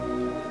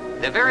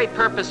The very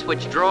purpose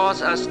which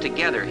draws us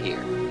together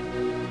here,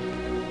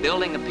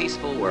 building a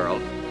peaceful world,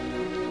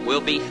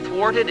 will be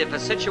thwarted if a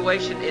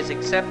situation is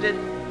accepted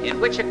in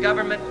which a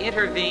government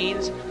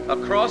intervenes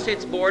across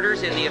its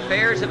borders in the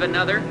affairs of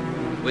another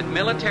with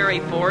military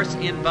force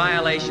in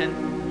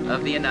violation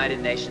of the United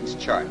Nations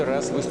Charter.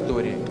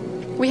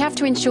 We have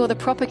to ensure the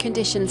proper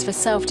conditions for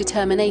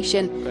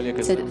self-determination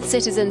so that the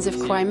citizens of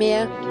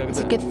Crimea, it's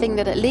a good thing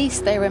that at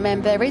least they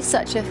remember there is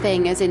such a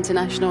thing as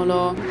international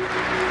law.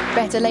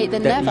 Better late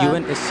than never. The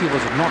UNSC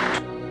was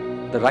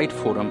not the right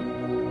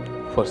forum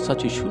for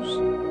such issues,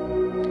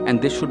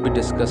 and this should be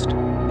discussed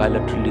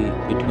bilaterally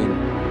between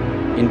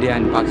India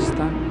and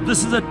Pakistan.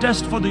 This is a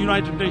test for the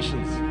United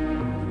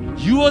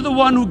Nations. You are the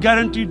one who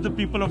guaranteed the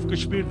people of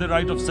Kashmir the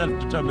right of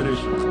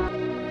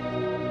self-determination.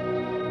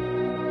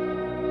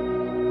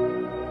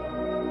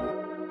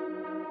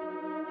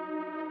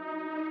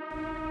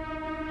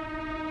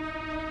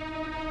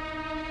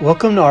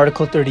 Welcome to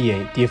Article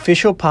 38, the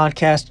official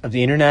podcast of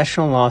the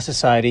International Law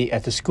Society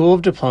at the School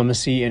of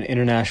Diplomacy and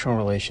International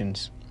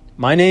Relations.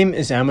 My name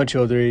is Ahmad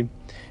Chaudhry, and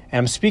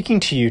I'm speaking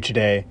to you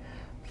today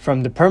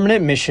from the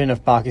permanent mission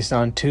of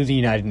Pakistan to the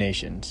United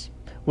Nations.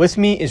 With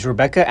me is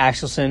Rebecca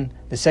Axelson,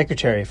 the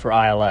Secretary for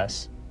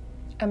ILS.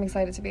 I'm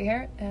excited to be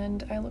here,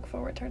 and I look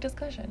forward to our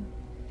discussion.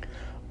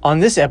 On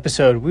this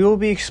episode, we will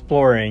be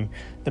exploring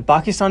the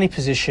Pakistani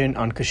position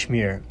on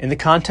Kashmir in the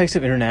context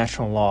of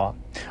international law.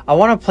 I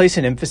want to place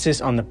an emphasis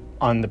on the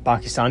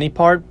Pakistani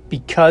part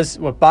because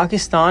what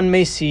Pakistan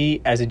may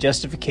see as a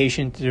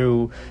justification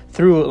through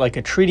like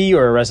a treaty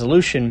or a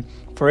resolution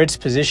for its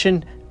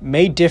position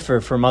may differ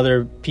from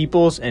other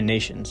peoples and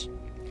nations.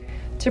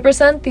 To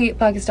present the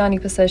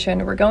Pakistani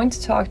position, we're going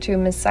to talk to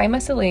Ms.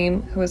 Saima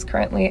Salim, who is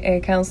currently a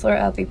counselor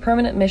at the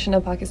Permanent Mission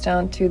of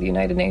Pakistan to the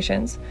United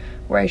Nations,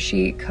 where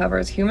she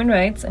covers human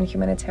rights and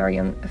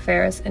humanitarian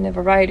affairs in a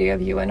variety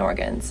of UN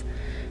organs.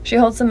 She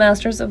holds a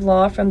Master's of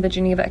Law from the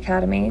Geneva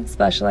Academy,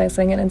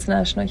 specializing in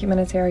international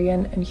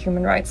humanitarian and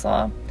human rights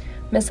law.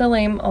 Ms.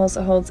 Salim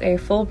also holds a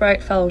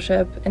Fulbright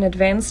Fellowship in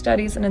Advanced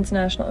Studies in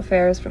International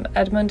Affairs from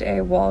Edmund A.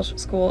 Walsh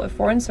School of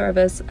Foreign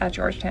Service at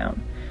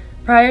Georgetown.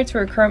 Prior to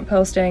her current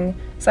posting,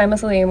 Saima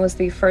Salim was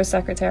the first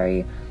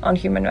Secretary on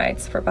Human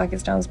Rights for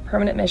Pakistan's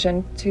permanent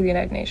mission to the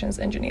United Nations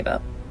in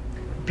Geneva.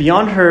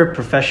 Beyond her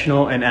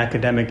professional and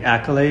academic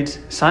accolades,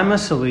 Saima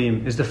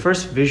Salim is the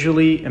first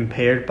visually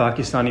impaired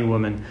Pakistani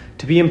woman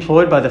to be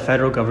employed by the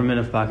federal government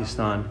of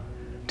Pakistan.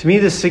 To me,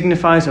 this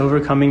signifies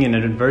overcoming an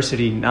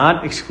adversity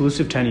not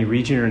exclusive to any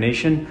region or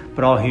nation,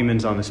 but all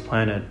humans on this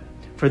planet.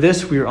 For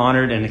this, we are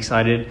honored and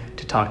excited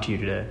to talk to you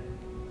today.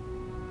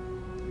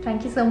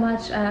 Thank you so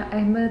much,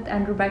 Ahmed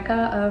and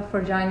Rebecca,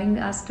 for joining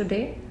us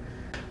today.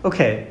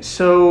 Okay,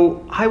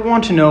 so I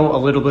want to know a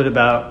little bit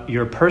about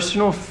your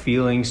personal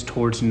feelings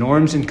towards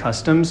norms and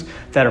customs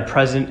that are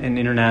present in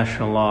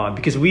international law,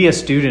 because we as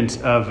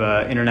students of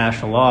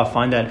international law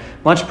find that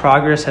much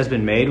progress has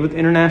been made with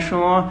international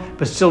law,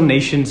 but still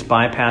nations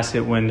bypass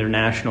it when their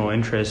national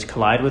interests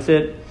collide with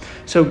it.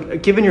 So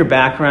given your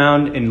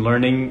background in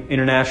learning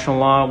international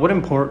law, what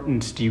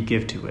importance do you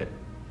give to it?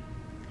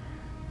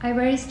 I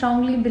very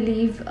strongly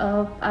believe,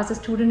 as a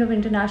student of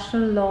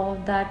international law,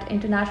 that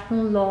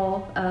international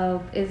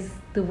law is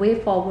the way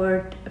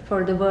forward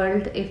for the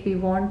world if we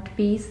want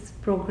peace,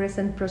 progress,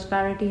 and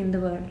prosperity in the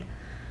world.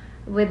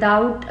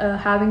 Without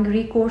having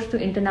recourse to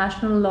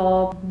international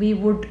law, we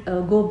would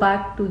go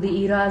back to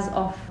the eras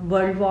of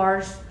world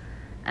wars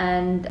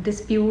and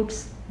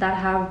disputes that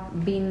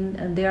have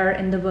been there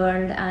in the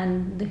world,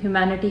 and the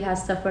humanity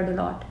has suffered a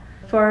lot.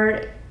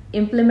 For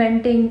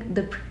implementing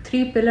the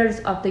three pillars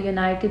of the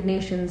United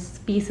Nations,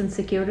 peace and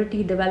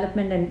security,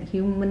 development and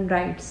human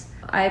rights,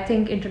 I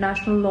think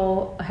international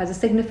law has a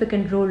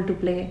significant role to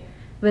play.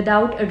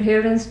 Without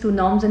adherence to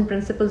norms and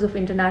principles of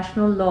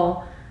international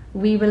law,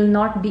 we will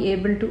not be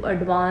able to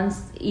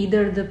advance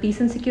either the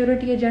peace and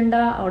security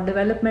agenda or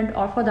development,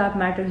 or for that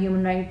matter,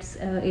 human rights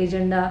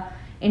agenda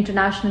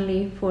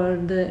internationally for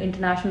the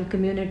international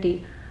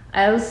community.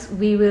 Else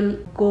we will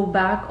go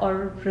back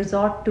or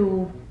resort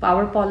to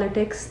power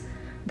politics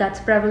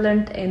that's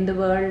prevalent in the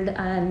world,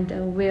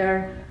 and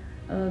where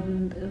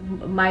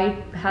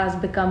might has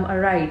become a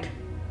right.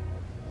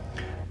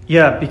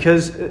 Yeah,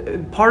 because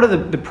part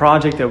of the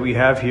project that we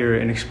have here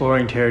in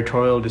exploring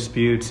territorial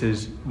disputes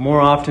is more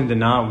often than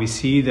not we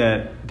see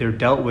that they're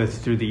dealt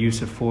with through the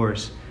use of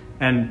force.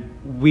 And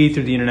we,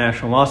 through the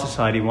International Law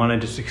Society, want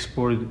to just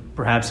explore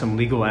perhaps some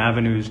legal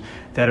avenues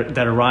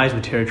that arise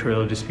with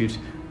territorial disputes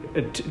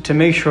to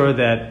make sure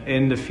that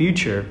in the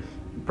future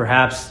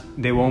perhaps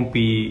they won't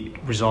be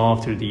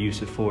resolved through the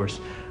use of force.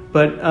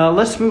 But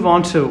let's move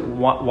on to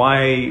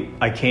why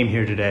I came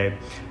here today.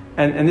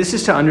 And this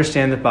is to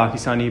understand the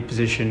Pakistani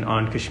position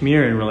on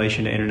Kashmir in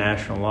relation to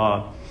international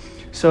law.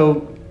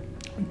 So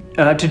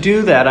to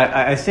do that,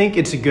 I think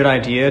it's a good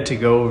idea to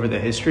go over the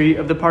history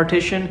of the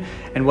partition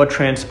and what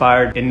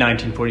transpired in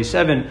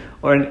 1947,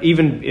 or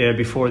even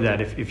before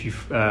that, if you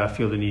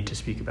feel the need to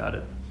speak about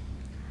it.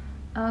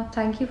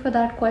 Thank you for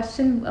that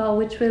question,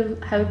 which will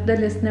help the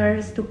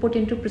listeners to put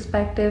into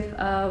perspective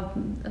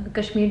the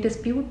Kashmir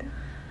dispute.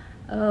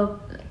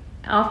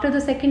 After the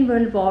Second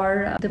World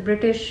War, the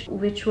British,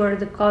 which were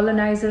the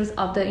colonizers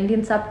of the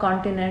Indian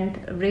subcontinent,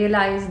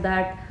 realized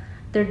that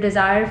their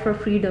desire for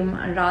freedom,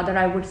 and rather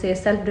I would say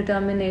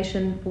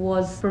self-determination,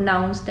 was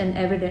pronounced and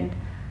evident.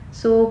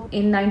 So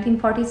in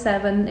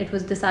 1947, it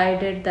was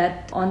decided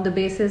that on the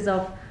basis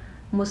of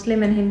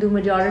Muslim and Hindu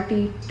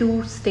majority,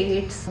 2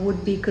 states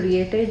would be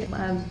created,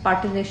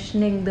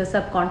 partitioning the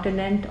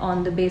subcontinent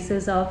on the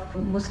basis of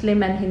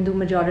Muslim and Hindu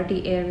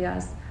majority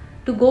areas.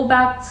 To go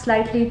back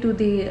slightly to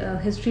the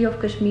history of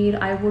Kashmir,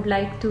 I would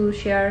like to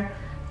share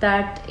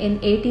that in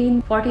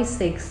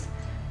 1846,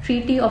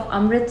 Treaty of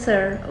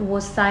Amritsar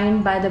was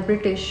signed by the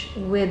British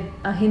with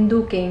a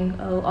Hindu king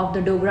of the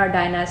Dogra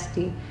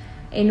dynasty,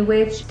 in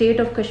which state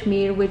of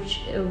Kashmir,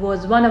 which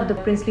was one of the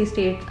princely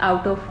states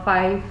out of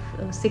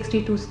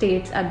 562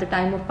 states at the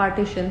time of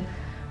partition,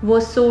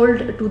 was sold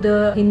to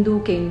the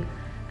Hindu king.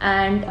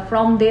 And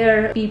from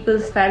there, people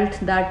felt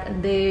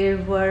that they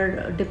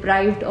were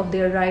deprived of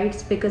their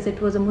rights because it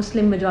was a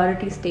Muslim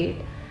majority state.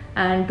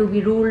 And to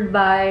be ruled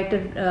by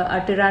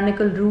a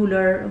tyrannical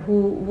ruler who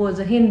was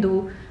a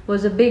Hindu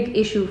was a big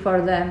issue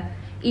for them.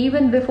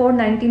 Even before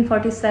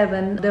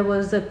 1947, there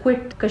was a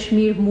Quit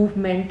Kashmir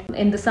movement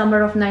in the summer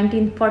of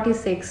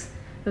 1946,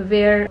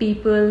 where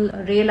people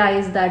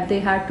realized that they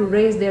had to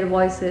raise their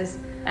voices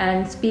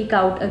and speak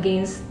out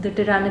against the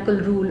tyrannical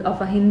rule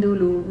of a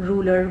Hindu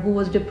ruler who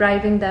was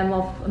depriving them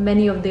of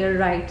many of their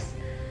rights.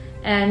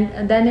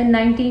 And then in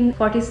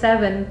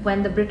 1947,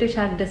 when the British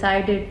had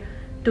decided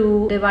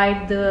to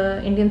divide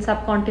the Indian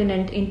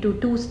subcontinent into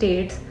 2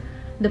 states,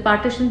 the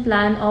partition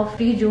plan of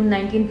 3 June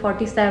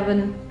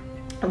 1947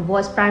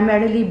 was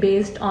primarily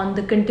based on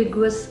the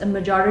contiguous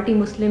majority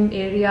Muslim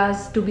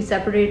areas to be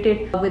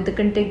separated with the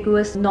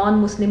contiguous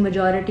non-Muslim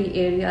majority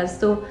areas.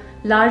 So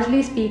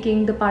largely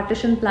speaking, the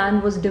partition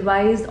plan was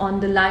devised on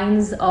the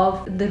lines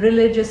of the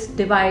religious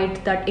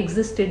divide that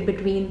existed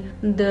between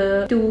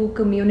the 2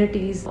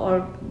 communities,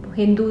 or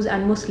Hindus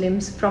and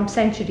Muslims, from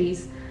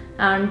centuries,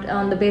 and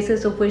on the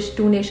basis of which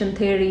two-nation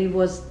theory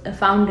was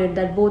founded,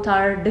 that both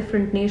are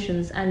different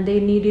nations and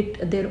they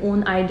needed their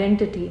own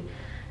identity.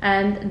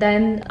 And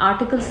then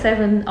Article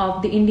 7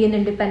 of the Indian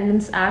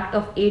Independence Act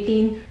of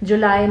 18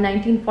 July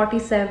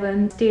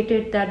 1947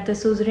 stated that the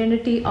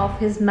suzerainty of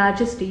His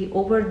Majesty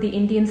over the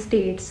Indian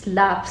states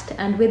lapsed,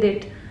 and with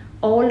it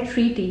all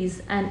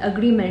treaties and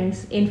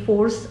agreements in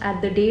force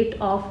at the date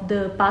of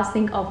the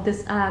passing of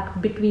this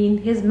act between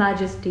His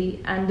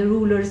Majesty and the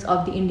rulers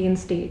of the Indian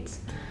states,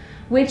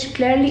 which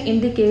clearly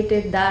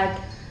indicated that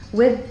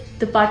with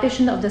the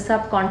partition of the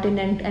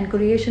subcontinent and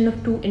creation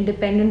of 2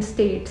 independent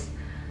states,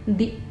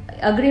 the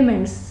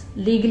agreements,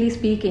 legally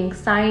speaking,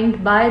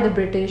 signed by the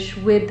British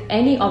with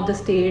any of the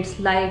states,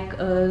 like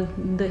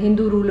the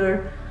Hindu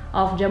ruler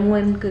of Jammu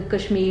and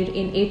Kashmir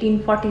in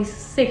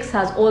 1846,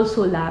 has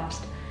also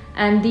lapsed.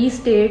 And these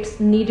states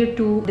needed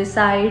to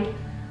decide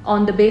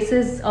on the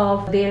basis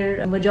of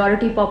their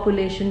majority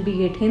population,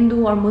 be it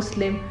Hindu or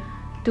Muslim,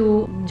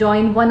 to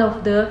join one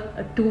of the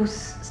 2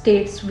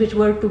 states which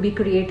were to be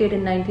created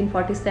in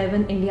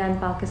 1947, India and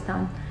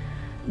Pakistan.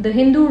 The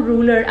Hindu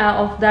ruler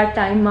of that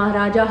time,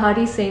 Maharaja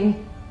Hari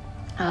Singh,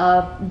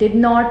 did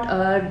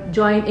not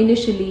join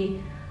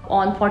initially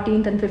on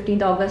 14th and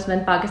 15th August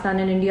when Pakistan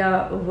and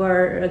India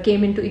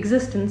came into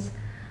existence.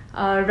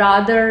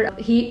 Rather,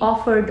 he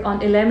offered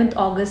on 11th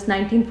August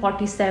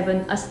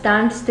 1947 a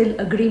standstill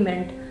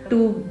agreement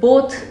to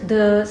both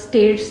the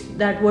states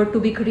that were to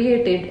be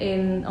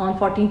created on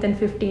 14th and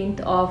 15th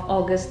of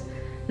August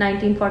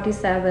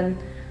 1947.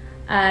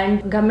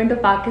 And government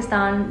of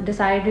Pakistan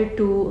decided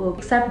to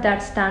accept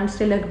that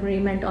standstill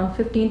agreement on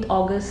 15th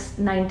August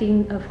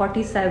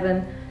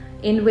 1947,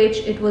 in which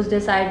it was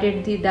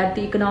decided that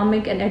the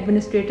economic and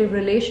administrative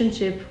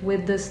relationship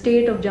with the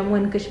state of Jammu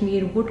and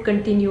Kashmir would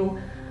continue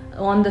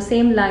on the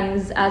same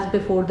lines as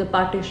before the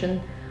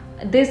partition.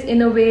 This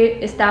in a way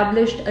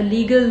established a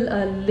legal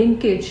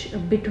linkage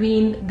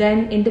between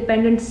then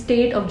independent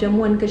state of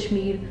Jammu and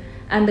Kashmir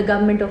and the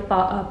government of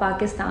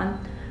Pakistan.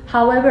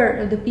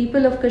 However, the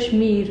people of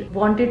Kashmir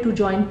wanted to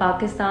join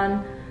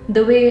Pakistan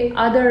the way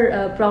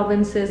other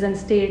provinces and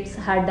states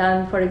had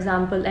done. For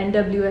example,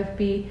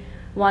 NWFP,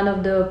 one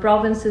of the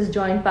provinces,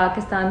 joined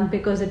Pakistan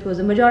because it was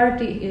a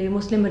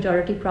Muslim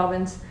majority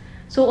province.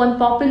 So on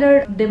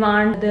popular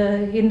demand,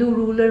 the Hindu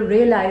ruler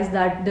realized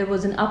that there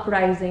was an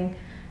uprising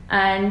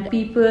and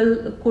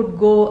people could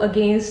go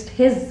against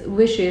his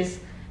wishes,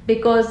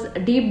 because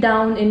deep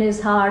down in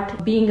his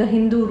heart, being a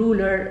Hindu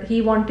ruler,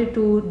 he wanted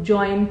to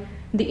join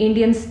the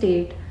Indian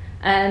state.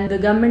 And the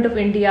government of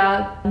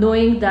India,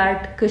 knowing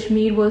that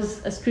Kashmir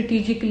was a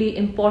strategically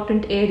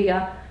important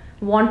area,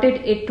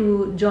 wanted it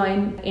to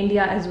join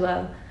India as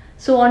well.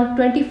 So on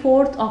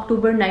 24th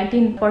October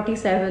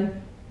 1947,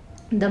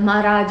 the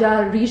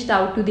Maharaja reached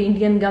out to the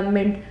Indian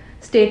government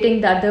stating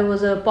that there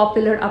was a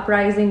popular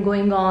uprising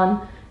going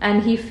on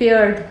and he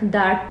feared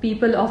that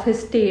people of his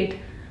state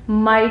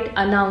might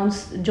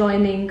announce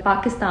joining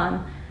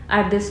Pakistan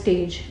at this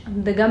stage.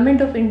 The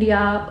government of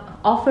India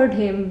offered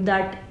him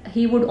that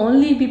he would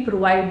only be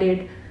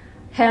provided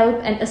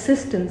help and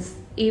assistance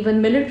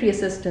even military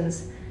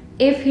assistance,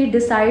 if he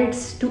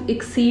decides to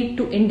accede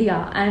to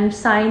India and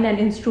sign an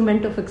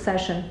instrument of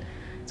accession.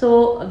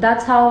 So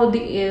that's how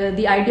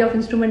the idea of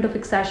instrument of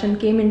accession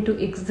came into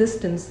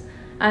existence.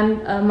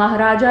 And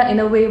Maharaja, in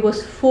a way,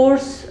 was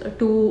forced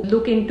to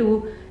look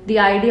into the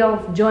idea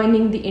of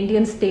joining the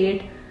Indian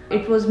state.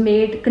 It was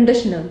made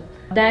conditional.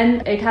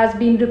 Then it has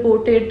been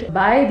reported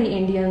by the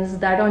Indians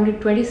that on the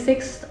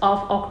 26th of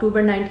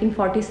October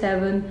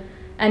 1947,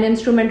 an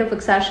instrument of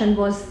accession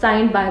was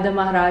signed by the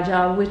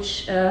Maharaja,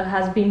 which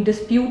has been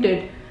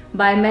disputed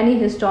by many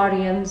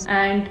historians.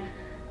 And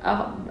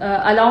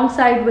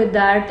alongside with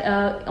that,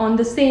 on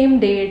the same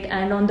date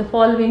and on the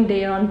following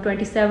day, on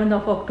 27th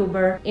of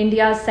October,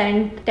 India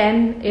sent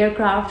 10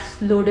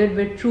 aircrafts loaded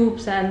with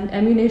troops and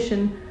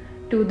ammunition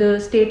to the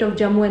state of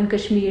Jammu and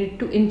Kashmir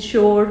to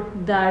ensure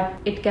that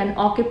it can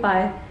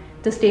occupy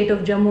the state of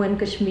Jammu and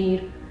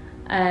Kashmir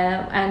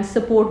and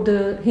support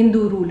the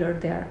Hindu ruler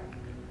there.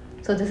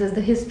 So this is the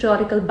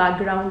historical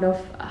background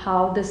of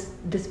how this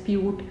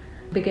dispute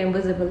became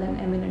visible and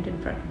eminent in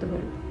front of the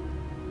world.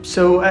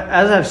 So,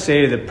 as I've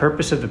stated, the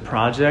purpose of the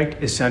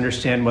project is to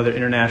understand whether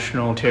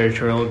international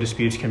territorial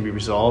disputes can be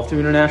resolved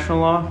through international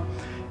law.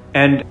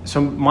 And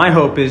so my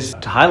hope is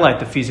to highlight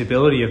the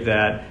feasibility of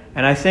that.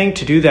 And I think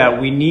to do that,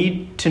 we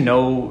need to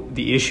know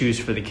the issues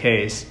for the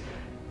case.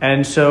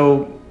 And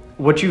so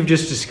what you've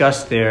just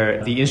discussed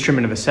there, the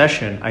instrument of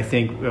accession, I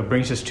think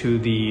brings us to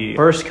the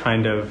first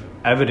kind of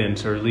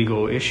evidence or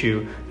legal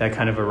issue that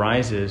kind of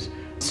arises.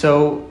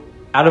 So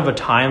out of a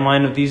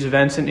timeline of these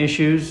events and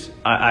issues,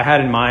 I had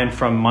in mind,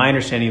 from my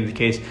understanding of the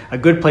case, a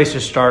good place to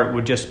start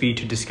would just be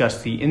to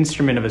discuss the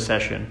instrument of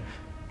accession.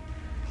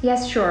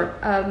 Yes, sure.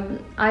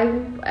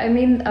 I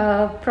mean,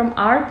 from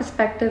our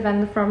perspective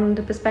and from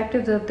the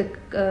perspectives of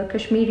the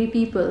Kashmiri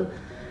people,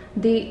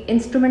 the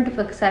instrument of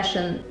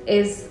accession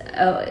is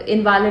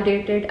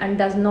invalidated and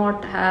does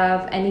not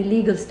have any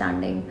legal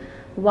standing.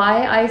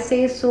 Why I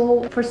say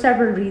so? For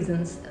several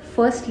reasons.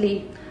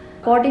 Firstly,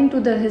 according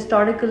to the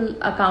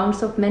historical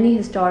accounts of many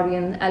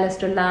historians,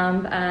 Alistair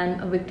Lamb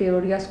and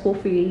Victoria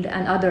Schofield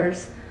and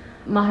others,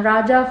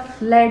 Maharaja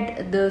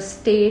fled the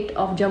state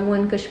of Jammu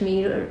and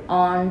Kashmir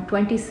on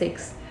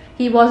 26.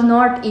 He was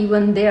not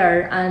even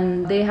there,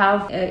 and they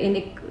have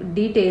in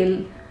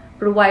detail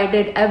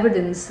provided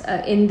evidence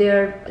in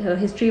their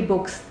history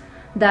books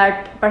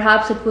that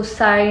perhaps it was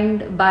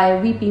signed by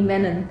V.P.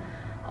 Menon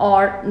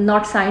or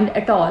not signed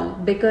at all,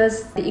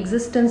 because the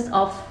existence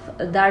of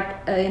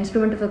that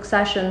instrument of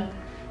accession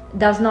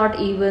does not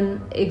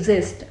even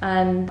exist.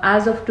 And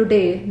as of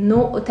today,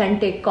 no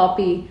authentic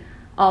copy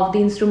of the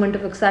instrument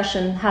of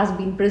accession has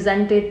been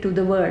presented to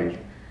the world.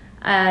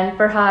 And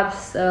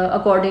perhaps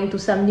according to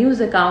some news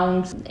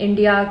accounts,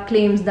 India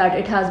claims that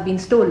it has been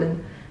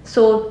stolen.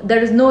 So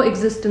there is no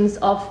existence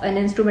of an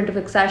instrument of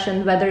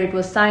accession, whether it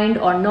was signed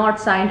or not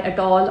signed at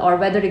all, or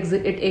whether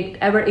it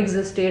ever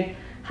existed,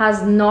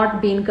 has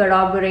not been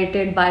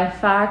corroborated by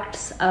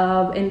facts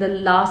in the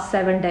last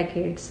 7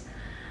 decades.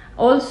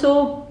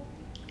 Also,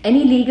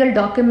 any legal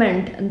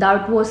document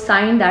that was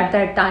signed at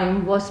that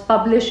time was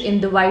published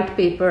in the white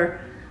paper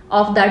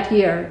of that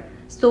year.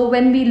 So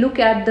when we look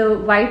at the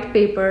white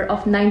paper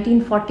of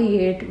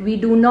 1948, we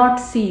do not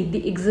see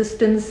the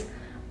existence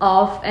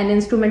of an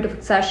instrument of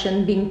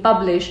accession being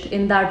published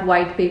in that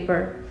white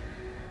paper.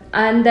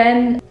 And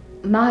then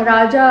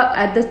Maharaja,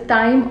 at the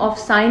time of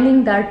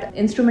signing that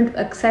instrument of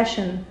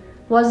accession,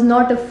 was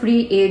not a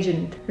free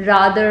agent.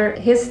 Rather,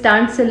 his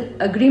standstill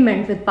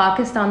agreement with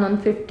Pakistan on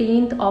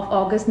 15th of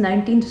August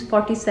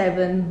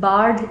 1947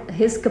 barred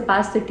his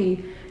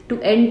capacity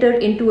to enter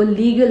into a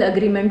legal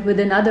agreement with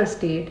another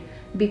state,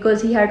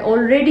 because he had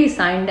already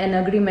signed an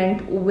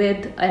agreement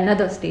with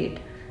another state.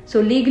 So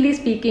legally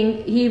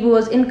speaking, he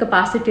was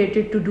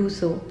incapacitated to do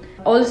so.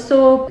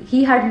 Also,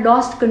 he had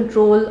lost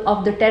control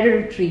of the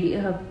territory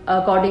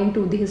according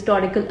to the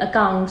historical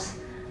accounts,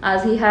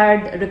 as he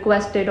had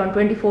requested on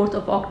 24th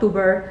of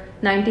October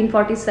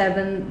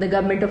 1947 the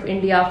government of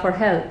India for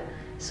help.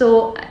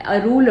 So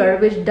a ruler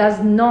which does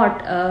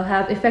not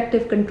have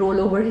effective control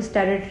over his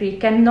territory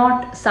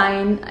cannot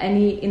sign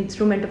any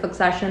instrument of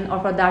accession, or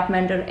for that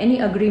matter any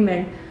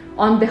agreement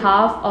on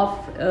behalf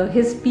of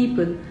his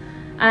people.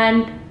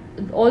 And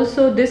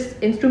also this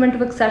instrument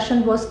of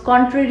accession was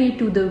contrary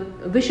to the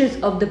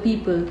wishes of the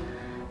people.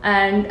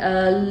 And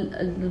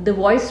the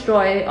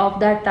viceroy of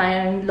that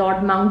time, Lord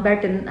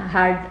Mountbatten,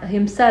 had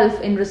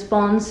himself, in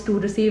response to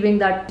receiving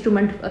that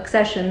instrument of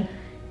accession,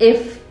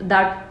 if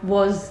that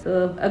was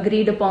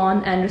agreed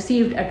upon and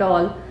received at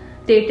all,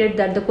 stated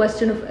that the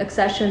question of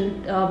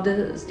accession of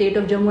the state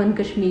of Jammu and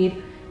Kashmir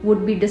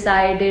would be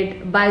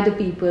decided by the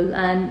people,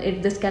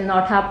 and this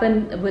cannot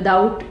happen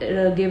without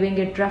giving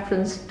it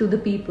reference to the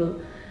people.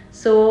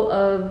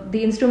 So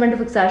the instrument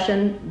of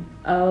accession,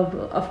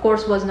 of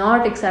course, was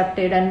not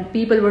accepted, and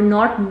people were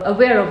not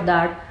aware of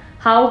that.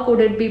 How could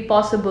it be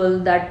possible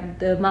that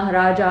the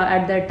Maharaja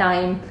at that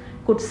time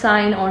could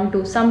sign on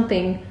to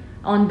something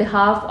on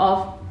behalf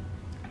of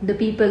the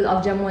people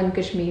of Jammu and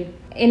Kashmir?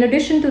 In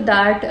addition to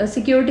that, a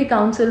Security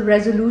Council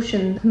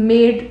resolution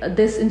made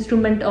this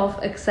instrument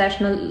of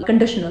accession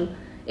conditional,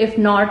 if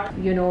not,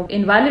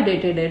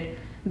 invalidated it,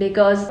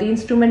 because the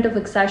instrument of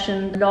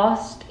accession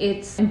lost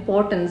its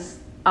importance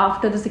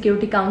after the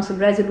Security Council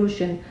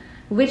resolution,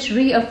 which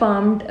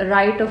reaffirmed the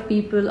right of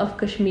people of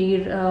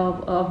Kashmir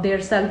of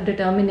their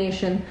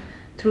self-determination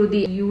through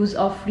the use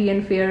of free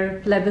and fair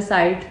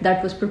plebiscite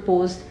that was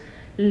proposed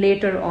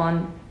later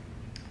on.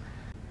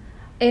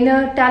 In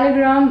a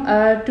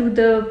telegram to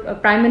the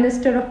Prime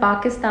Minister of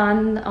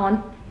Pakistan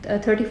on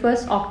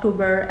 31st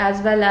October,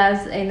 as well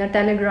as in a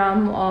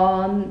telegram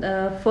on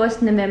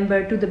 1st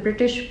November to the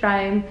British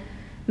Prime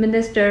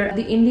Minister,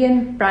 the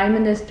Indian Prime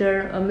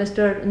Minister,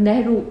 Mr.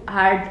 Nehru,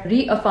 had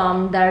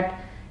reaffirmed that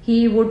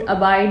he would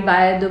abide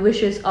by the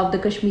wishes of the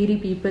Kashmiri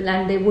people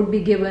and they would be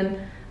given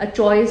a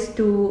choice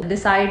to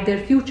decide their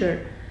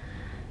future.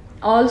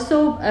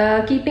 Also,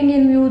 keeping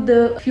in view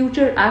the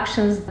future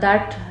actions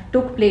that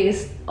took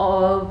place,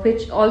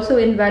 which also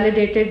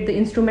invalidated the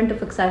instrument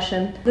of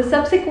accession. The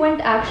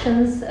subsequent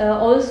actions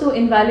also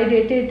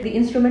invalidated the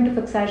instrument of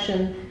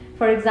accession.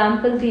 For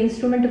example, the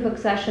instrument of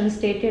accession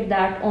stated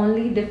that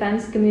only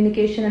defense,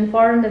 communication and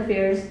foreign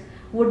affairs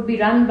would be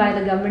run by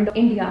the government of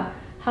India.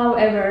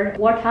 However,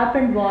 what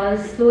happened was,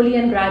 slowly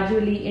and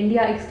gradually,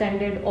 India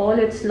extended all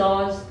its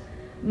laws,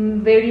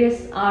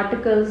 various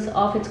articles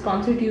of its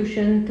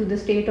constitution to the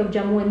state of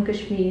Jammu and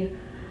Kashmir,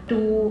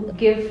 to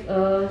give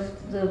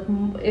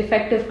the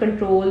effective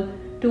control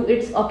to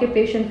its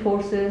occupation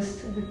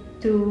forces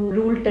to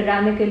rule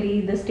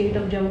tyrannically the state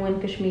of Jammu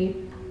and Kashmir.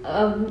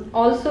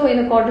 Also,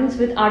 in accordance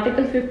with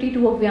Article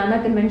 52 of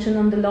Vienna Convention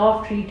on the Law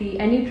of Treaty,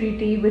 any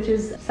treaty which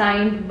is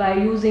signed by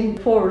using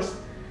force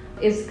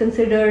is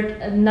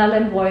considered null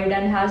and void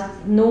and has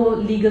no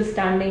legal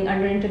standing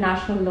under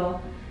international law.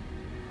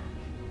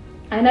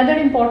 Another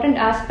important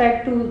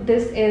aspect to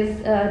this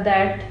is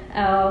that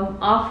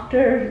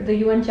after the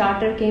UN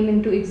Charter came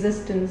into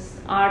existence,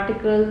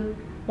 Article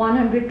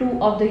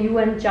 102 of the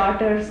UN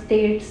Charter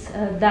states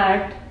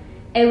that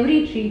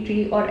every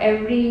treaty or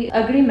every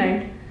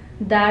agreement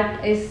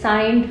that is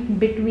signed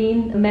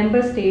between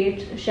member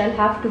states shall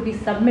have to be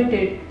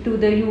submitted to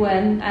the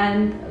UN,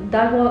 and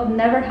that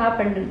never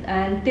happened,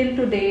 and till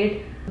to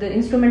date the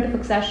instrument of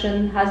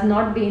accession has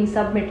not been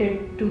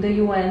submitted to the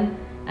UN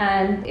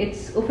and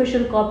its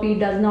official copy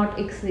does not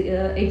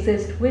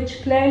exist,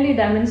 which clearly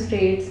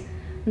demonstrates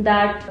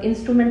that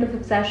instrument of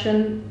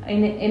accession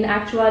in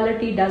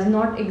actuality does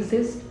not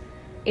exist.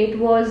 It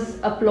was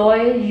a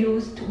ploy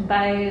used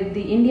by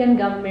the Indian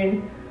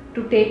government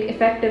to take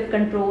effective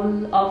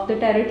control of the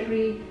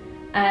territory,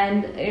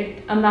 and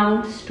it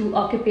amounts to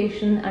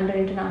occupation under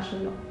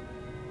international law.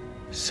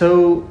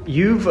 So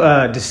you've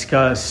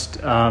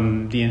discussed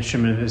the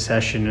instrument of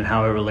accession and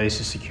how it relates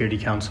to Security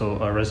Council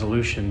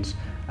resolutions.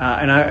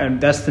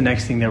 And that's the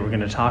next thing that we're going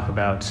to talk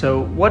about.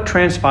 So what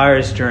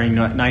transpires during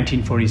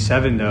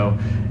 1947, though,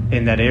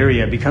 in that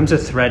area becomes a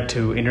threat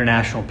to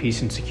international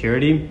peace and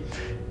security,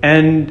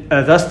 and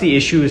thus the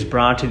issue is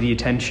brought to the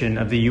attention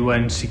of the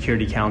UN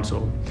Security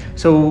Council.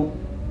 So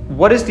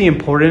what is the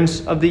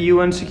importance of the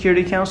UN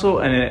Security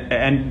Council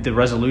and the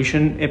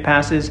resolution it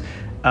passes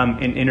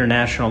in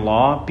international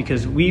law?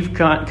 Because we've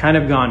kind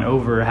of gone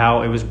over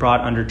how it was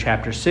brought under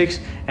Chapter 6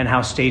 and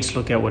how states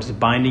look at what's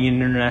binding in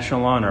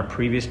international law in our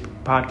previous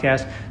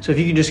podcast. So if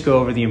you could just go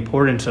over the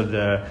importance of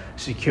the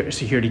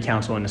Security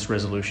Council and its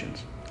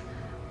resolutions.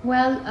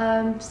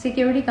 Well,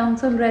 Security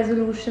Council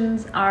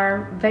resolutions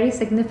are very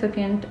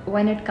significant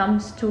when it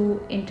comes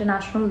to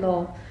international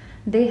law.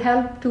 They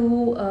help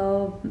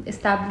to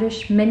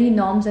establish many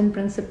norms and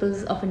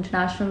principles of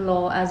international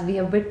law, as we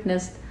have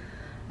witnessed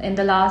in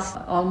the last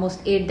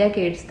almost 8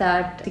 decades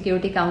that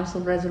Security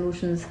Council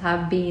resolutions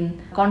have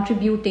been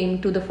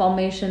contributing to the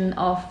formation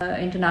of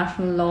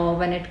international law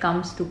when it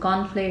comes to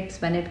conflicts,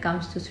 when it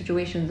comes to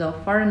situations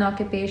of foreign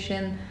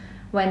occupation,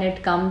 when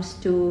it comes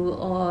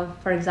to,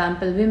 for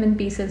example, women,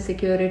 peace and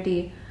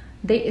security.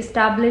 They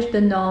establish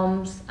the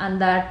norms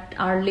and that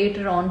are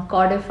later on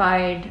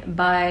codified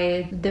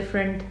by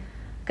different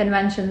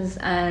conventions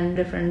and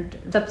different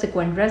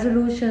subsequent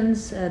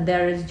resolutions.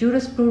 There is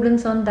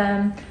jurisprudence on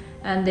them,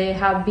 and they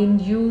have been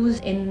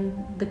used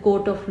in the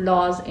Court of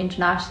Laws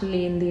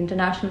internationally, in the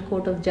International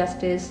Court of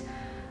Justice,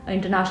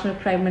 International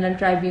Criminal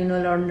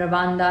Tribunal on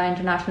Rwanda,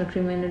 International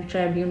Criminal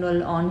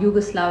Tribunal on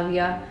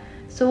Yugoslavia.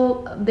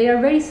 So they are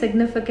very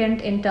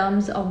significant in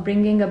terms of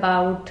bringing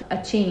about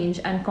a change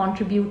and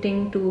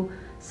contributing to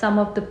some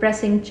of the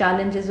pressing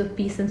challenges of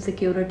peace and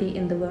security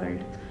in the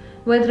world.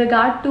 With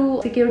regard to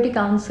Security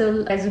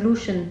Council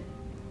resolution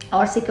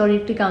or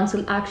Security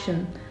Council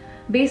action,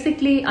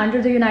 basically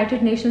under the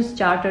United Nations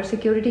Charter,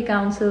 Security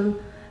Council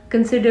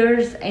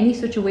considers any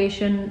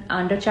situation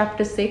under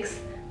Chapter 6,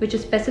 which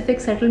is specific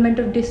settlement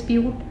of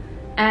dispute,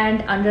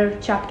 and under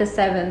Chapter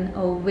 7,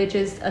 which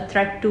is a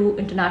threat to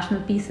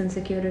international peace and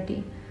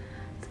security.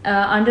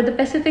 Under the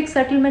Pacific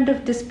Settlement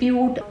of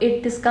Dispute,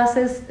 it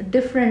discusses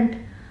different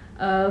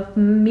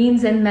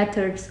means and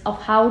methods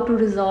of how to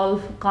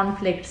resolve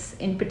conflicts,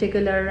 in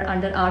particular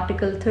under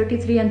Article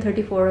 33 and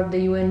 34 of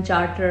the UN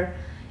Charter,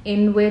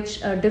 in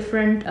which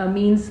different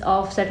means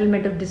of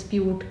settlement of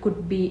dispute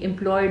could be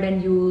employed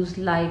and used,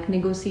 like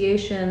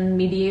negotiation,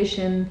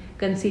 mediation,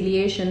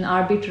 conciliation,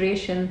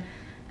 arbitration,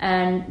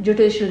 and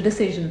judicial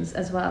decisions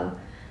as well.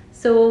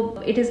 So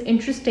it is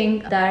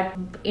interesting that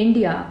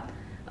India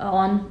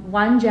on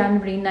 1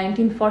 January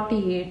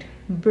 1948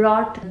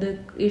 brought the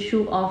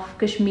issue of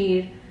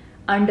Kashmir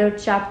under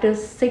Chapter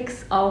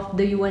 6 of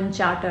the UN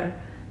Charter,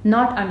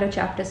 not under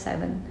Chapter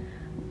 7.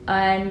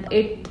 And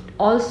it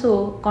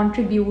also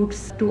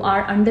contributes to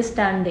our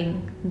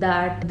understanding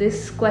that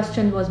this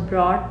question was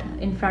brought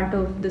in front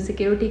of the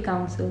Security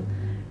Council,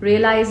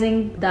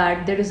 realizing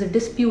that there is a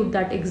dispute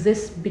that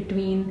exists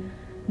between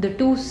the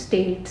two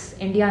states,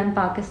 India and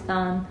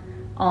Pakistan,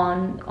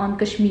 on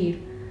Kashmir.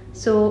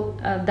 So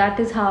that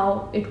is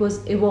how it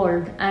was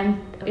evolved,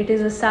 and it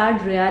is a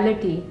sad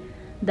reality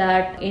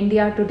that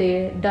India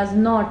today does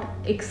not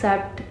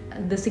accept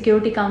the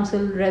Security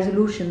Council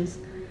resolutions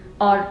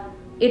or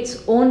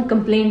its own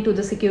complaint to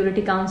the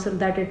Security Council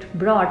that it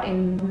brought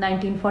in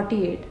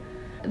 1948.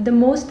 The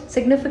most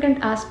significant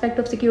aspect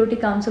of Security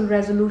Council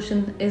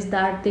resolution is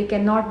that they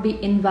cannot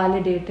be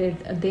invalidated.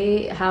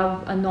 They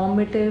have a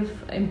normative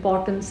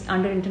importance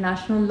under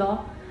international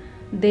law.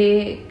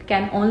 They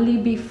can only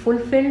be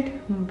fulfilled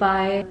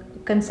by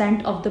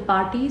consent of the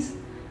parties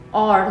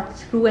or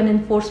through an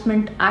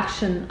enforcement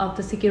action of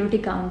the Security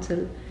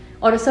Council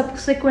or a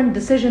subsequent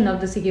decision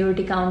of the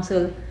Security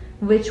Council,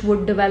 which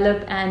would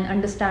develop an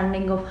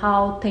understanding of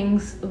how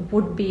things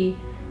would be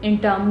in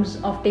terms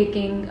of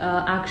taking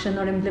action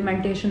or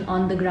implementation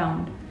on the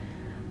ground.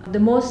 The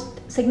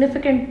most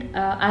significant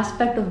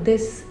aspect of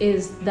this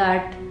is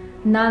that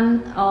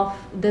none of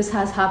this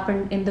has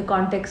happened in the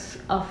context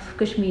of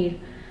Kashmir.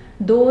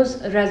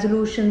 Those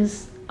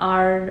resolutions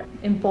are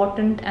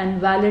important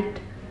and valid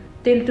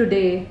till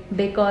today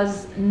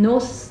because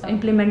no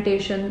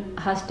implementation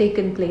has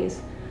taken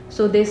place.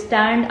 So they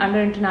stand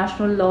under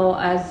international law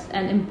as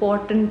an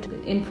important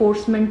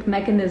enforcement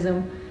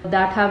mechanism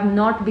that have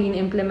not been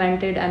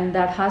implemented and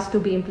that has to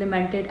be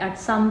implemented at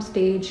some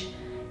stage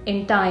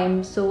in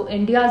time. So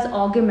India's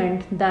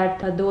argument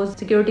that those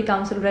Security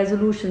Council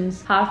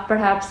resolutions have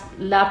perhaps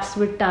lapsed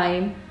with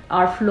time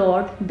are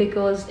flawed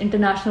because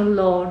international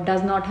law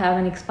does not have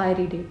an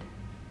expiry date.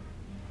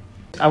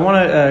 I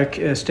want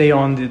to stay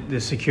on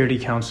the Security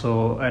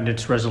Council and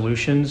its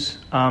resolutions,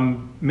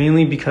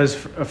 mainly because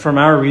from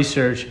our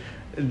research,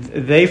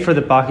 they, for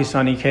the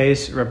Pakistani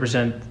case,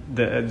 represent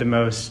the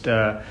most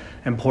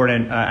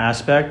important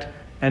aspect.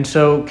 And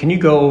so can you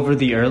go over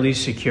the early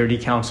Security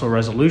Council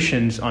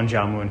resolutions on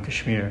Jammu and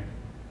Kashmir?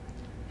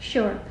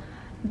 Sure.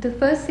 The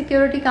first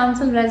Security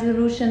Council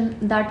resolution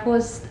that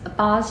was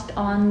passed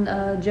on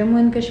Jammu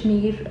and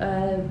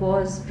Kashmir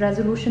was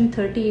Resolution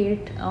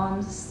 38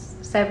 on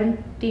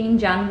 17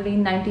 January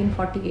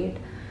 1948.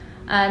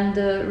 And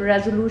the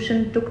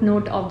resolution took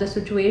note of the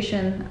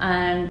situation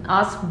and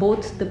asked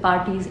both the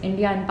parties,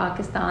 India and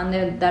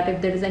Pakistan, that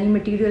if there is any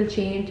material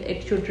change,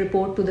 it should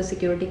report to the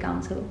Security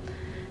Council.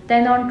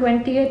 Then on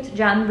 20th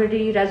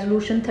January,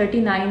 Resolution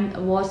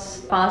 39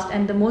 was passed,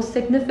 and the most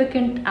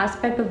significant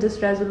aspect of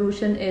this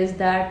resolution is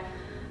that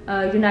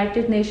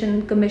United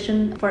Nations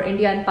Commission for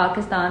India and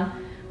Pakistan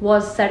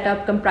was set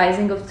up,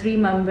 comprising of 3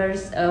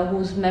 members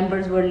whose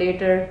members were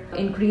later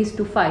increased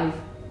to 5.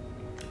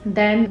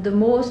 Then the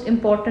most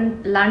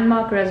important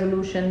landmark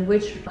resolution,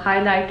 which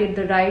highlighted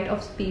the right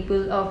of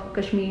people of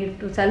Kashmir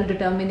to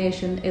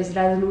self-determination, is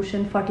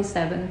Resolution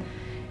 47.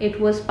 It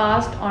was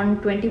passed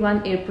on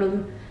 21 April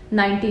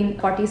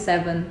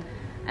 1947.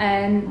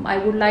 And I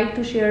would like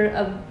to share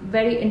a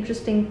very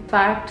interesting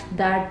fact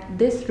that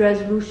this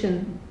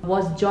resolution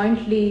was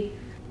jointly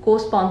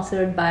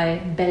co-sponsored by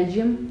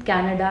Belgium,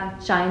 Canada,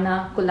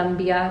 China,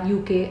 Colombia,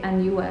 UK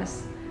and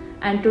US.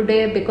 And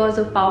today, because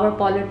of power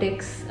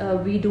politics,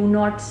 we do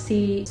not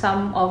see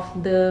some of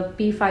the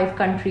P5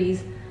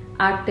 countries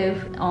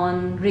active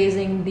on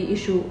raising the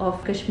issue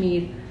of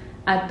Kashmir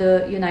at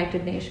the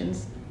United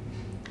Nations.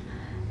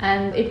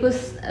 And it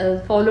was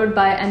followed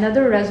by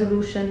another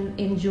resolution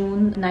in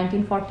June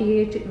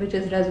 1948, which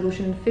is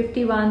Resolution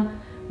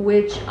 51,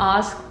 which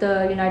asked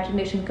the United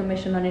Nations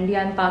Commission on India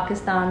and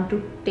Pakistan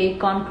to take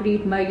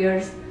concrete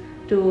measures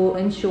to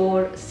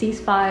ensure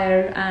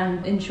ceasefire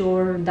and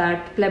ensure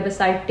that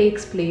plebiscite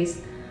takes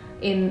place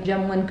in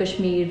Jammu and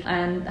Kashmir,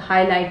 and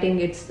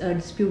highlighting its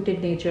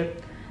disputed nature.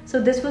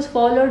 So this was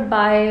followed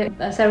by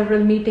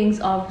several meetings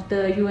of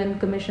the UN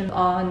Commission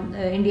on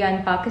India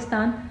and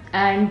Pakistan,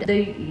 and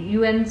the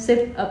UN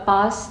CIF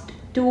passed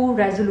 2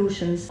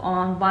 resolutions,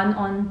 one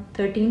on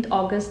 13th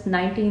August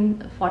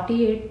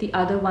 1948, the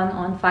other one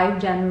on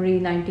 5 January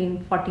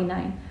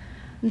 1949.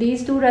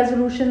 These 2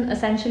 resolutions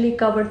essentially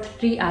covered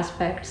 3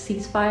 aspects: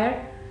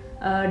 ceasefire,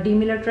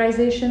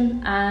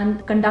 demilitarization,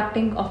 and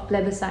conducting of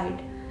plebiscite.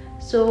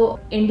 So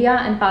India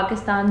and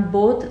Pakistan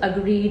both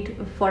agreed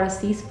for a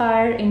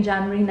ceasefire in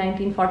January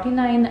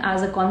 1949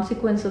 as a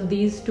consequence of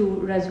these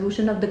 2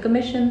 resolutions of the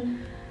Commission.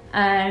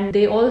 and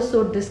they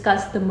also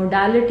discussed the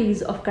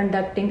modalities of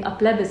conducting a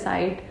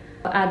plebiscite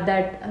at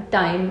that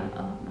time.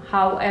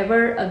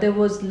 However, there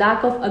was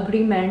lack of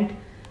agreement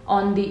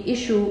on the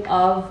issue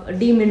of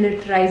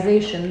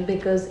demilitarization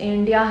because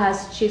India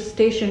has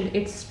stationed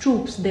its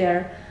troops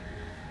there.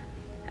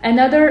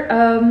 Another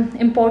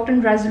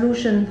important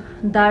resolution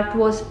that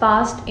was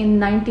passed in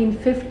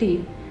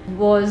 1950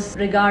 was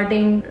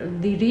regarding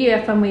the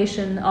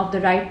reaffirmation of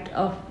the right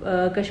of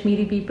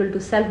Kashmiri people to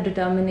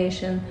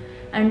self-determination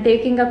and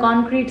taking a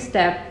concrete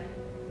step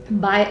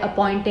by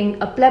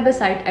appointing a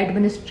plebiscite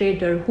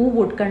administrator who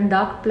would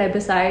conduct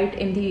plebiscite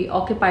in the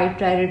occupied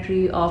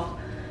territory of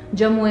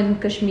Jammu and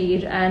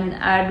Kashmir, and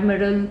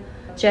Admiral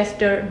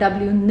Chester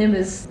W.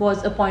 Nimitz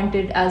was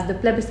appointed as the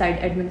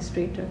plebiscite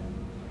administrator.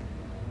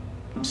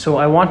 So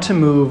I want to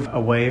move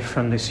away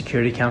from the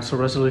Security Council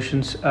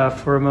resolutions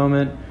for a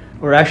moment,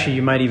 or actually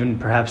you might even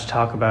perhaps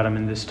talk about them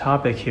in this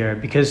topic here,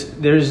 because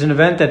there's an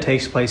event that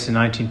takes place in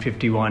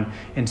 1951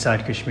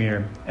 inside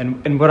Kashmir.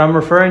 And what I'm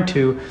referring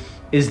to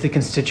is the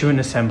Constituent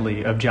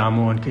Assembly of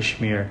Jammu and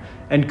Kashmir.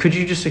 And could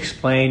you just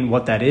explain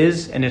what that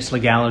is and its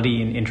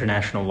legality in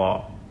international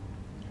law?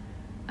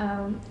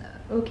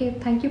 Okay,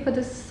 thank you for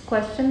this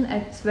question.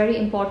 It's very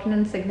important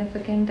and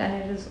significant, and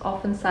it is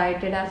often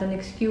cited as an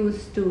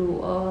excuse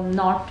to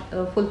not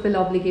fulfill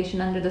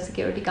obligation under the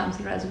Security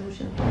Council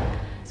resolution.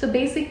 So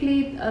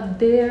basically,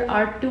 there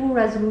are two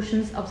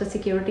resolutions of the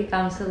Security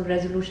Council,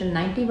 Resolution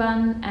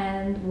 91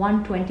 and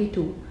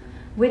 122,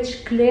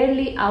 which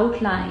clearly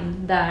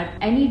outline that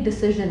any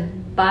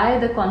decision by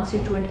the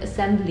Constituent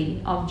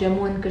Assembly of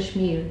Jammu and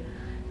Kashmir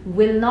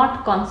will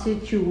not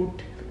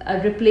constitute a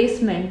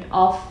replacement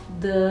of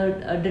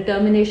the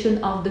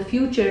determination of the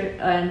future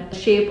and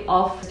shape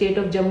of state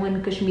of Jammu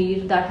and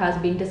Kashmir that has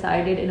been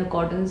decided in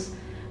accordance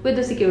with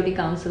the Security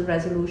Council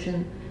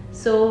resolution.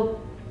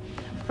 So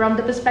from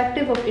the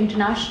perspective of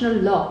international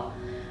law,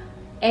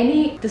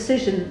 any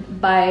decision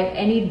by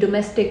any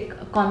domestic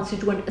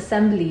constituent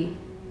assembly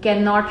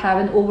cannot have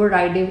an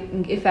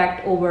overriding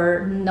effect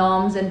over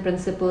norms and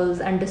principles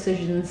and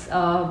decisions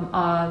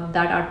that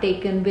are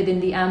taken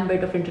within the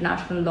ambit of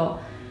international law.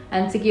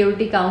 And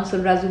Security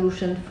Council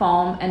resolution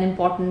form an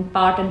important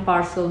part and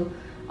parcel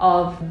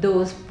of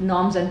those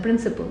norms and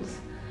principles.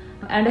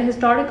 And a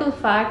historical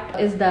fact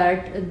is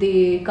that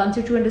the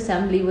Constituent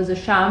Assembly was a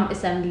sham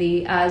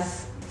assembly,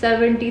 as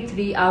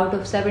 73 out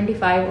of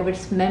 75 of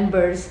its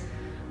members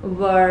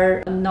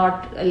were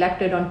not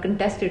elected on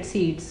contested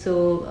seats.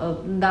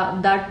 So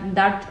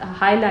that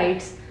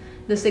highlights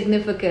the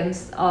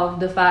significance of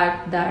the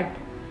fact that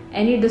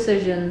any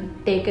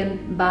decision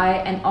taken by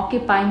an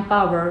occupying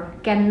power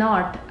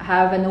cannot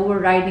have an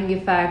overriding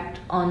effect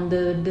on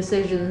the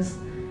decisions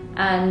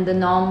and the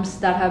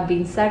norms that have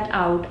been set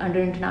out under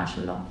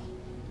international law.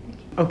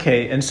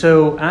 Okay, and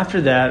so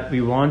after that, we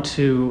want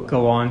to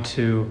go on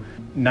to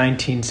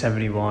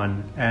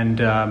 1971,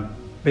 and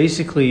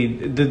basically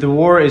the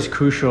war is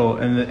crucial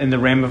in the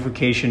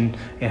ramification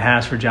it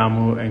has for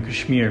Jammu and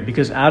Kashmir,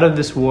 because out of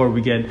this war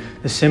we get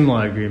the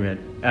Simla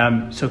Agreement.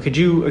 So could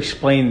you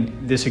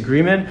explain this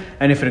agreement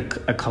and if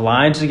it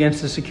collides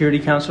against the Security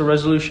Council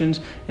resolutions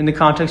in the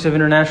context of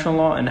international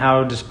law, and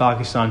how does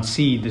Pakistan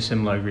see the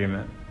Simla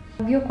Agreement?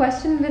 Your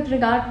question with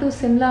regard to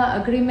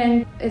Simla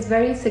Agreement is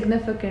very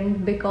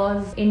significant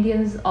because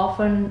Indians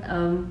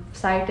often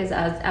cite it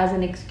as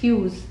an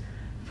excuse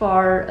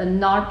for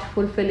not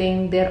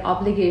fulfilling their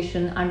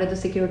obligation under the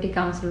Security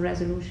Council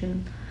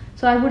resolution.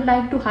 So I would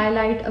like to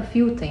highlight a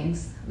few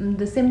things.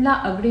 The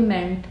Simla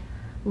Agreement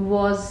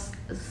was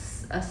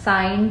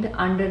signed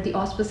under the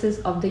auspices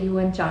of the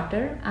UN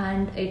Charter,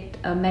 and it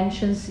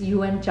mentions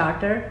UN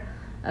Charter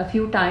a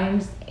few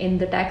times in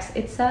the text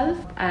itself,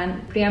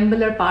 and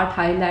preambular part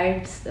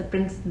highlights the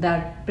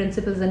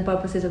principles and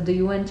purposes of the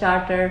UN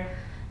Charter.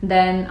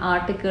 Then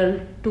Article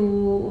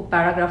 2,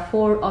 Paragraph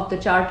 4 of the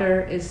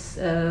Charter is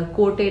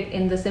quoted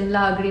in the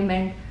Simla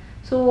Agreement.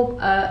 So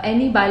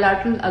any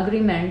bilateral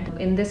agreement,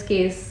 in this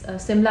case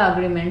Simla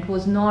Agreement,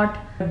 was not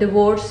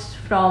divorced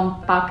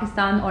from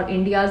Pakistan or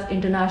India's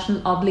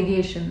international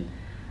obligation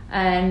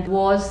and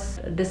was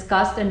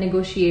discussed and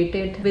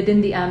negotiated within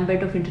the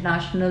ambit of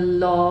international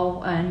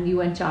law and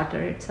UN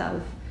Charter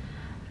itself.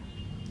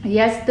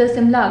 Yes, the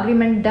Simla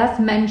Agreement does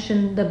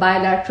mention the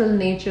bilateral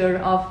nature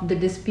of the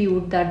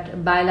dispute,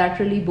 that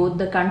bilaterally both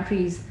the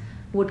countries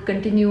would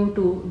continue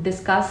to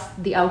discuss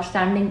the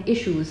outstanding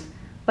issues.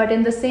 But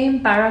in the same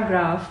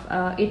paragraph,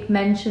 it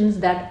mentions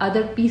that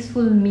other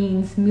peaceful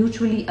means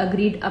mutually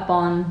agreed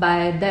upon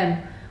by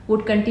them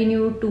would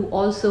continue to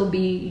also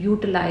be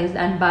utilized.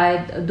 And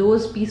by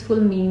those peaceful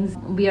means,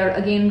 we are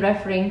again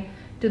referring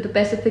to the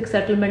Pacific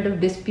Settlement of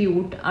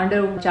Dispute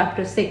under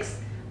Chapter 6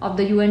 of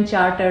the UN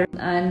Charter.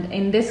 And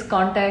in this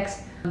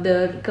context,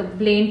 the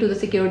complaint to the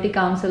Security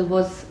Council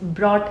was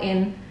brought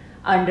in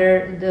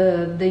under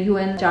the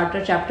UN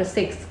Charter Chapter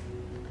 6.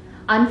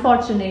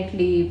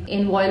 Unfortunately,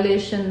 in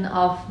violation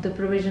of the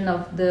provision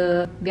of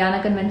the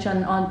Vienna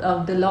Convention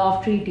of the Law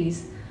of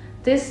Treaties,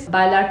 this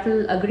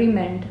bilateral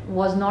agreement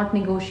was not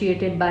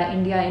negotiated by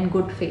India in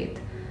good faith.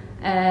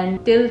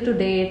 And till to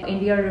date,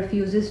 India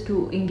refuses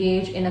to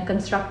engage in a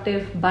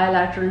constructive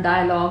bilateral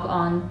dialogue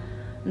on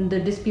the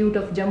dispute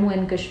of Jammu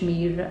and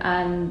Kashmir,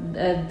 and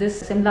this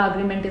Simla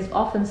agreement is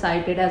often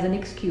cited as an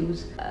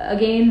excuse.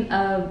 Again,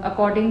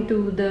 according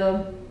to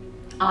the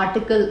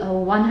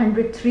Article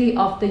 103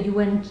 of the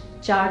UN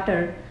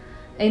Charter,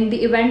 in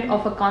the event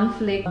of a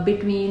conflict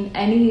between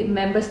any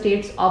member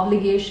state's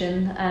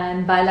obligation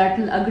and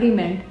bilateral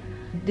agreement,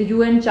 the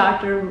UN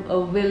Charter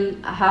will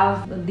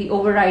have the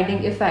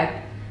overriding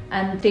effect,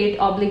 and state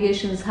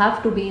obligations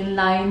have to be in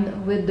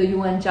line with the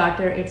UN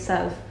Charter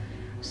itself.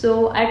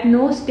 So at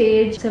no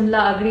stage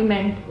Simla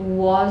agreement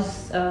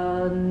was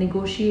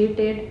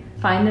negotiated,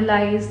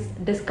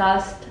 finalized,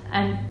 discussed,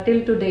 and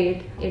till to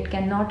date it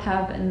cannot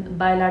have a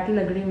bilateral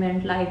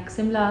agreement like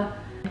Simla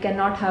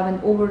cannot have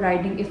an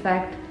overriding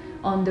effect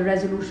on the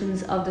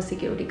resolutions of the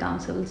Security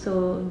Council.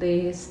 So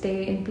they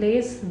stay in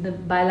place. The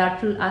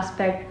bilateral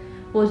aspect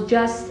was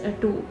just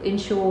to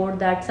ensure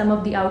that some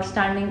of the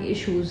outstanding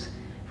issues,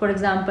 for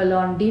example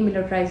on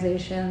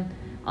demilitarization,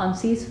 on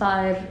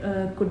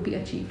ceasefire, could be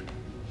achieved.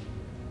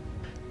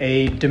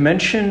 A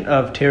dimension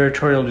of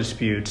territorial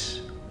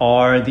disputes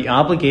are the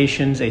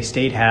obligations a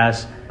state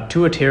has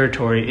to a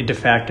territory it de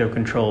facto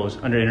controls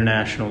under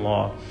international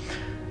law.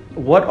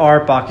 What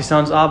are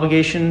Pakistan's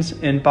obligations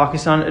in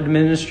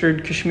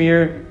Pakistan-administered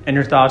Kashmir, and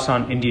your thoughts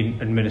on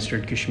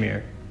Indian-administered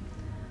Kashmir?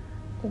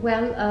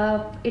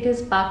 Well, it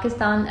is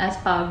Pakistan as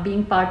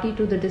being party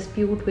to the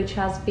dispute which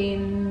has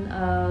been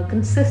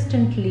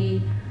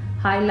consistently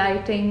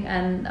highlighting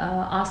and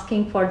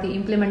asking for the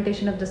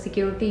implementation of the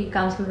Security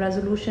Council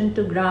resolution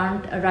to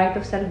grant a right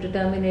of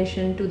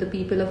self-determination to the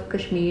people of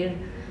Kashmir.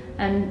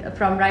 And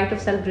from right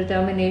of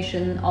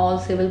self-determination, all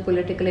civil,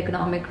 political,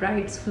 economic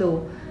rights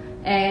flow.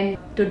 And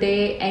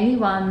today,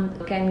 anyone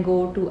can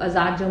go to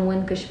Azad Jammu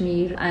and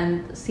Kashmir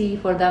and see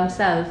for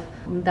themselves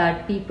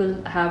that people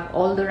have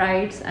all the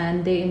rights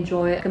and they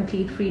enjoy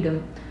complete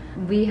freedom.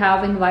 We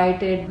have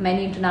invited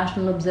many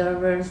international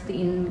observers.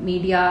 The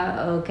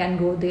media can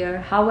go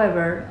there.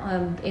 However,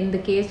 in the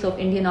case of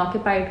Indian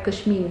occupied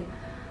Kashmir,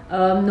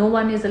 no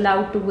one is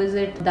allowed to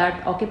visit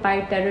that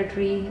occupied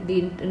territory.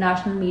 The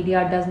international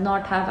media does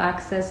not have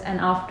access,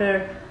 and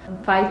after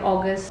 5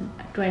 August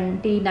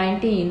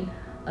 2019,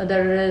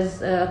 there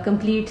is a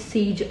complete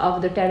siege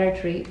of the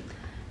territory.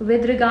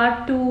 With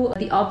regard to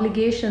the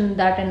obligation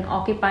that an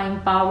occupying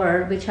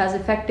power which has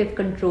effective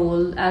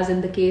control, as in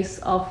the case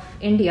of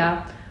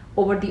India,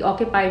 over the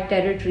occupied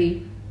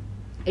territory,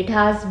 it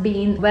has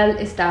been well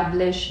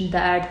established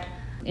that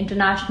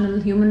international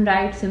human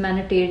rights,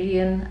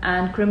 humanitarian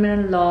and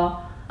criminal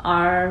law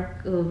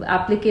are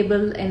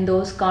applicable in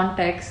those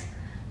contexts.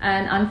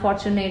 And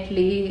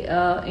unfortunately,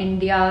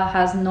 India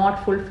has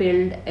not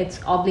fulfilled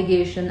its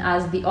obligation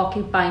as the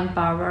occupying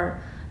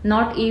power.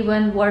 Not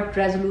even what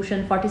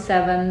Resolution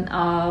 47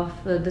 of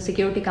the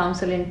Security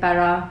Council in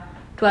Para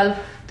 12,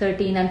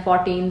 13 and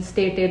 14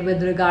 stated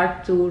with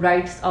regard to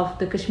rights of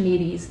the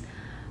Kashmiris.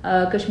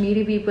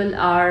 Kashmiri people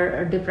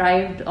are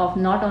deprived of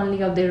not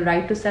only of their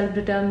right to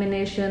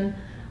self-determination,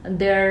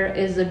 there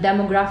is a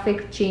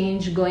demographic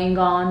change going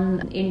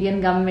on.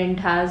 Indian government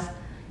has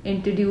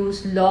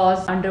introduced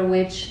laws under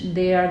which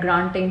they are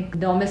granting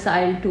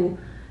domicile to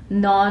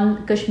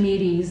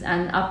non-Kashmiris,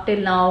 and up till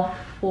now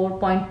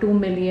 4.2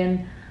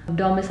 million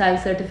domicile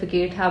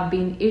certificates have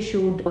been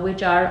issued,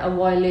 which are a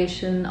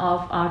violation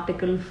of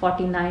Article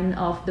 49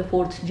 of the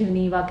 4th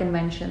Geneva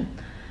Convention.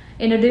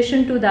 In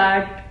addition to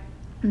that,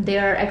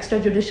 there are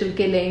extrajudicial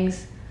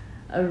killings,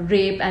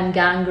 rape and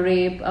gang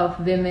rape of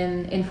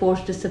women,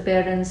 enforced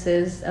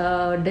disappearances,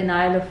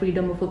 denial of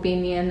freedom of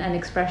opinion and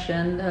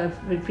expression,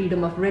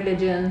 freedom of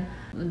religion.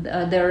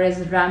 There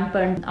is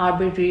rampant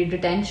arbitrary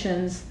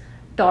detentions,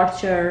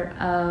 torture,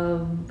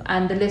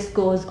 and the list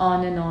goes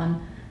on and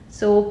on.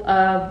 So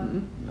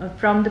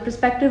from the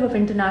perspective of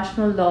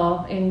international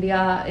law,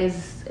 India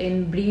is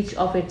in breach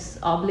of its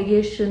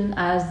obligation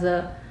as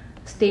a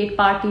state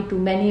party to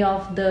many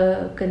of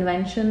the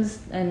conventions,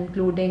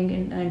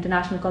 including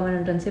International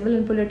Covenant on Civil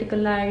and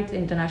Political Rights,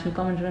 International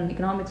Covenant on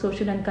Economic,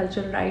 Social and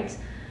Cultural Rights.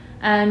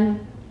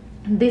 And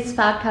this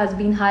fact has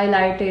been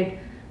highlighted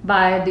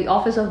by the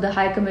Office of the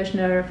High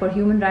Commissioner for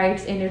Human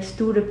Rights in its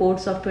 2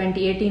 reports of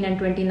 2018 and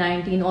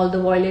 2019, all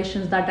the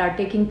violations that are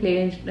taking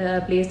place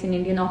in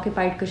Indian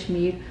occupied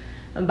Kashmir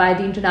by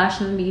the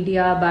international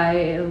media, by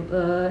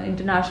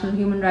international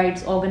human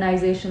rights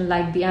organizations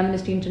like the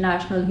Amnesty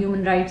International,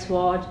 Human Rights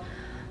Watch,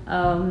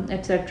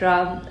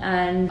 etc.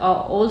 And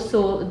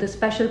also the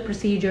special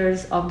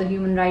procedures of the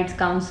Human Rights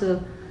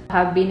Council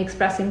have been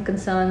expressing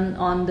concern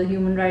on the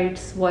human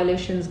rights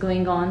violations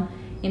going on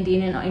in the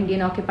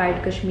Indian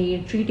occupied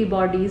Kashmir. Treaty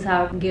bodies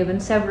have given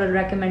several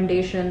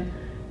recommendations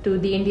to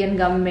the Indian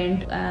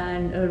government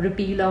and a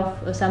repeal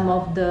of some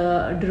of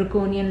the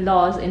draconian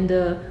laws in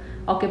the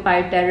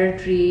occupied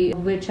territory,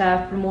 which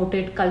have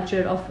promoted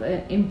culture of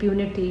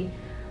impunity.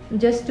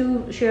 Just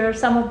to share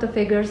some of the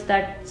figures,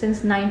 that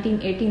since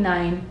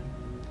 1989,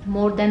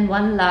 more than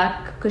 1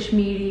 lakh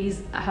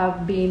Kashmiris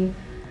have been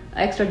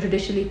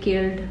extrajudicially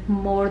killed,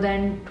 more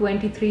than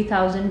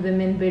 23,000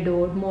 women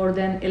widowed, more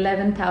than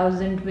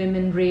 11,000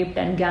 women raped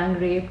and gang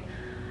raped,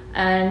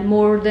 and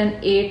more than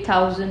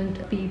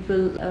 8,000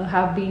 people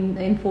have been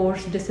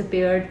enforced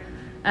disappeared,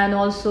 and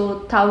also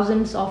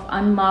thousands of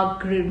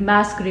unmarked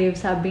mass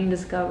graves have been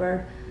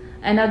discovered.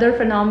 Another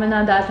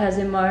phenomena that has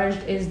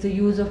emerged is the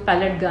use of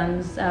pellet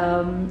guns,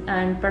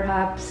 and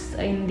perhaps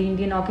in the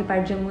Indian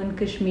occupied Jammu and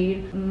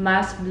Kashmir,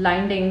 mass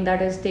blinding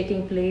that is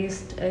taking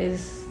place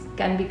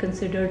can be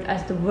considered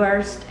as the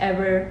worst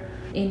ever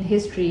in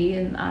history,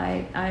 and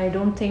I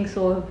don't think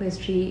so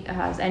history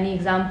has any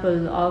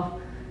example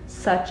of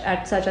such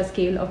a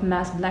scale of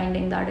mass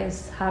blinding that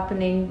is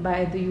happening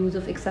by the use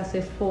of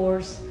excessive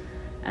force.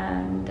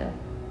 And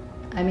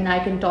I mean,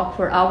 I can talk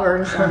for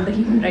hours on the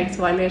human rights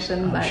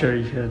violation. I'm sure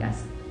you could.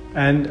 Yes.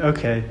 And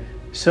okay,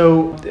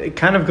 so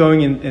kind of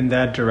going in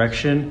that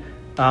direction,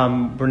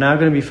 we're now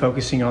going to be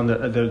focusing on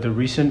the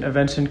recent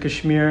events in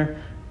Kashmir,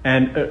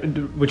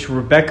 and which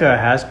Rebecca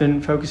has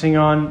been focusing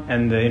on,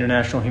 and the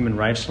international human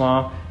rights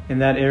law in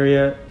that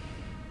area.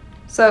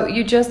 So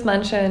you just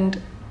mentioned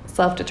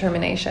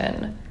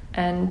self-determination,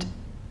 and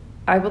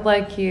I would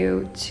like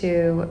you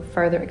to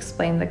further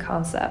explain the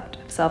concept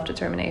of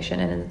self-determination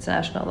in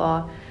international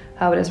law,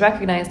 how it is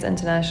recognized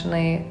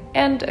internationally,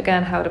 and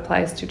again, how it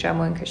applies to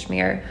Jammu and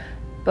Kashmir,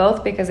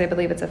 both because I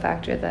believe it's a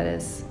factor that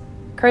is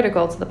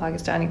critical to the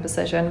Pakistani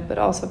position, but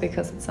also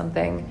because it's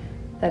something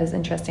that is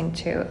interesting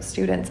to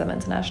students of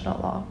international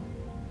law.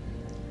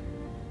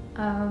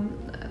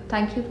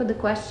 Thank you for the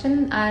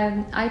question.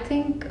 I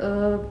think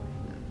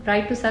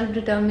right to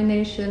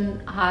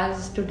self-determination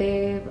has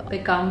today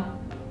become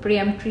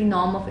preemptory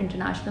norm of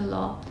international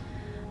law.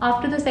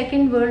 After the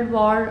Second World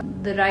War,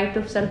 the right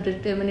of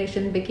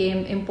self-determination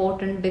became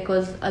important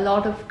because a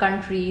lot of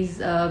countries,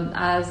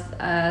 as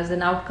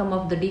an outcome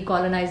of the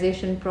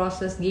decolonization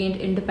process, gained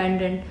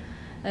independence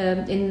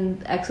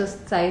in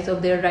exercise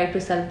of their right to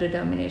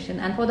self-determination.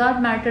 And for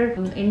that matter,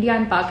 India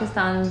and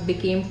Pakistan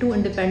became two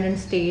independent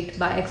states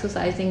by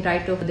exercising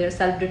right of their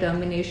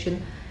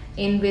self-determination,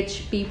 in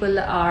which people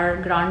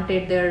are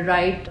granted their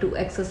right to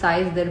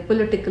exercise their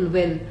political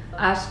will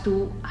as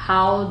to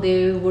how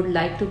they would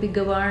like to be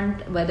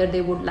governed, whether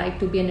they would like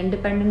to be an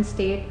independent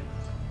state.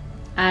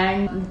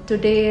 And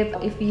today,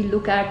 if we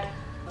look at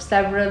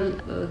several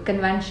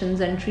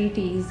conventions and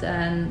treaties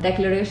and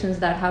declarations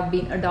that have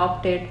been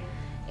adopted,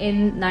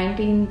 in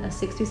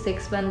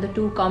 1966, when the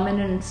two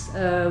covenants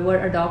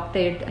were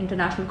adopted,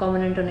 International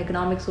Covenant on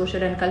Economic,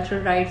 Social and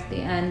Cultural Rights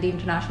and the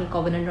International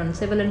Covenant on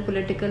Civil and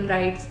Political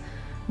Rights,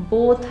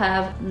 both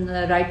have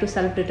the right to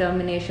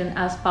self-determination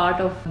as part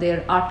of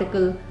their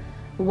Article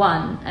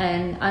 1.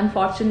 And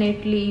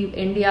unfortunately,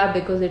 India,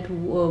 because it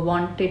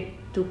wanted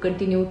to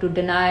continue to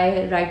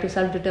deny right to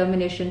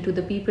self-determination to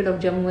the people of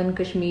Jammu and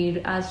Kashmir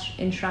as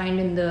enshrined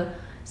in the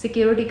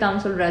Security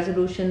Council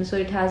resolution, so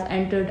it has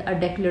entered a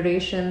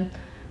declaration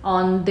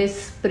on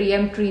this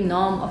preemptory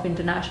norm of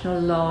international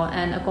law.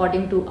 And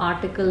according to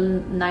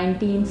Article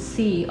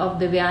 19C of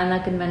the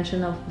Vienna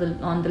Convention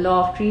on the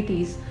Law of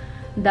Treaties,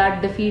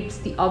 that defeats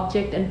the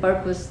object and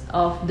purpose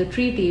of the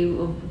treaty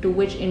to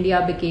which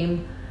India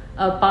became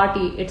a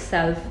party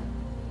itself.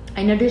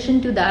 In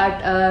addition to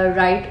that,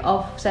 right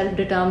of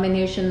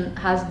self-determination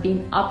has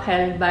been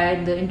upheld by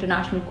the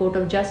International Court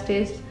of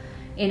Justice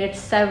in its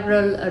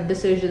several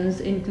decisions,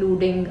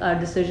 including a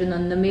decision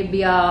on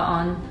Namibia,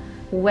 on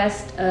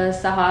West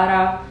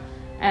Sahara,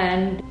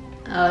 and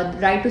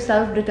right to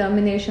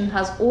self-determination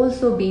has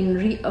also been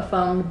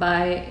reaffirmed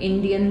by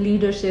Indian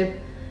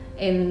leadership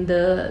in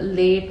the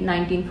late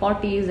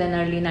 1940s and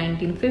early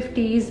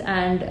 1950s,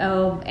 and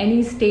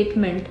any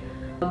statement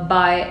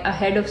by a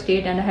head of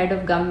state and a head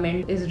of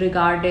government is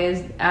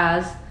regarded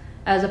as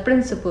a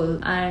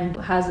principle and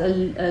has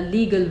a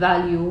legal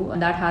value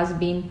that has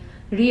been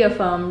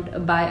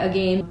reaffirmed by,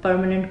 again,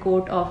 Permanent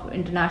Court of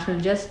International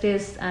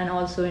Justice and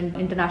also in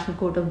International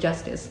Court of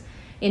Justice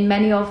in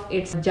many of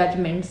its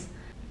judgments.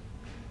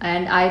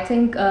 And I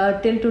think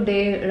till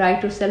today, right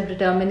to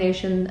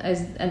self-determination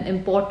is an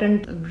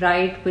important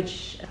right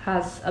which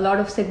has a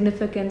lot of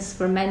significance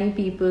for many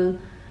people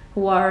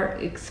who are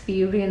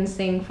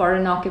experiencing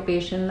foreign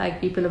occupation, like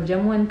people of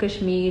Jammu and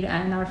Kashmir,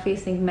 and are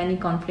facing many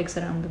conflicts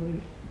around the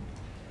world.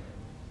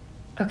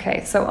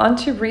 Okay, so on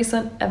to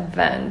recent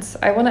events.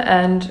 I want to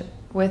end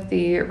with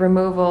the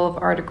removal of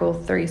Article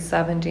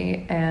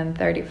 370 and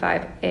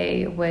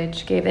 35A,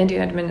 which gave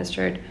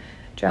Indian-administered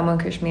Jammu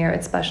and Kashmir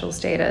its special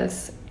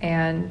status.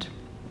 And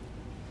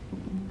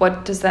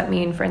what does that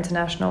mean for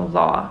international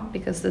law?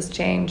 Because this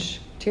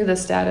change to the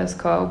status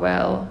quo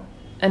will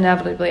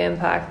inevitably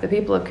impact the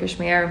people of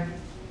Kashmir,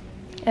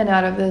 and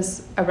out of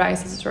this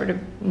arises a sort of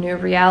new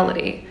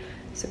reality.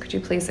 So could you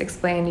please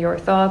explain your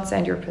thoughts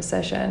and your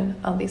position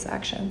on these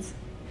actions?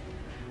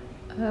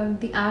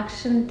 The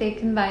action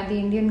taken by the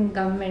Indian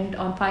government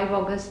on 5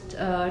 August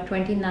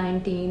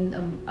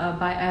 2019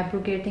 by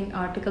abrogating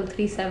Article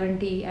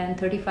 370 and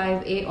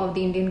 35A of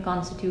the Indian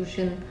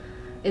Constitution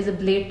is a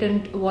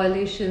blatant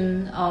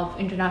violation of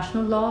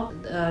international law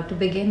to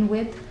begin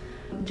with.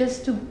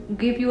 Just to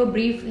give you a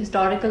brief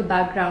historical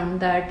background,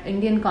 that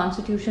Indian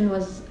Constitution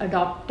was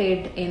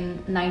adopted in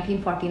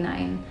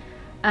 1949,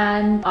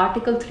 and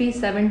Article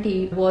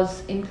 370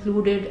 was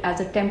included as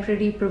a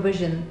temporary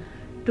provision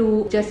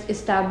to just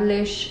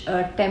establish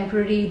a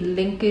temporary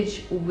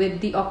linkage with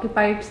the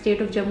occupied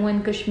state of Jammu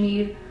and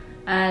Kashmir,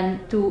 and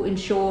to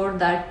ensure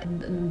that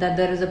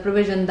there is a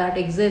provision that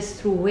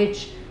exists through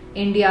which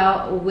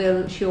India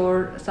will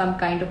ensure some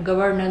kind of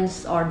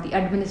governance or the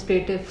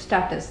administrative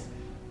status.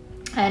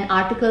 And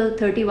Article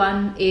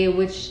 31A,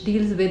 which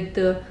deals with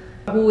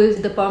who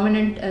is the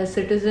permanent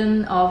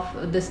citizen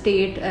of the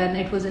state, and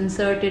it was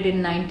inserted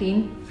in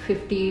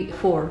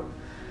 1954.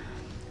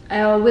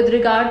 With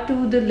regard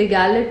to the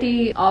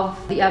legality of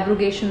the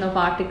abrogation of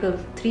Article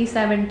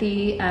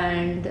 370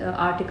 and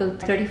Article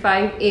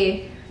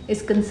 35A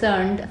is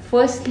concerned,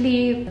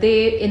 firstly,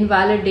 they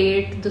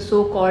invalidate the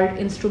so-called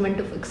instrument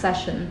of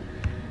accession.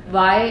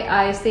 Why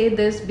I say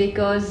this?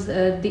 Because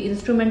the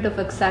instrument of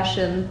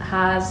accession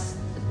has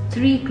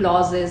 3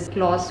 clauses,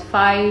 clause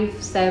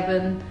 5,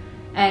 7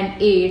 and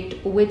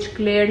 8, which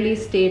clearly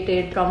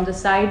stated from the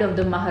side of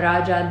the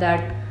Maharaja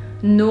that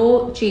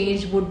no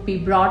change would be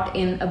brought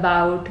in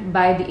about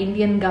by the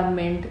Indian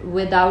government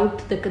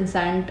without the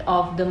consent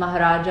of the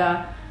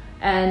Maharaja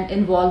and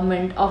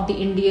involvement of the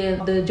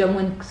Jammu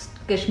and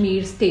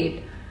Kashmir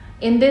state.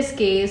 In this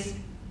case,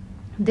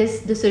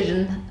 this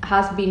decision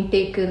has been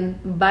taken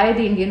by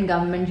the Indian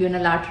government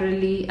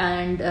unilaterally,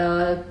 and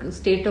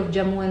state of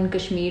Jammu and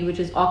Kashmir, which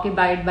is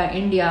occupied by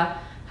India,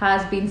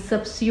 has been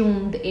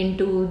subsumed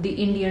into the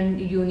Indian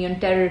Union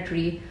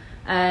territory,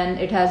 and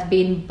it has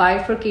been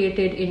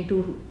bifurcated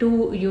into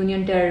 2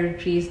 union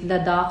territories,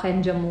 Ladakh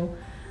and Jammu,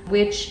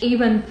 which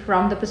even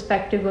from the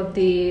perspective of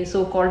the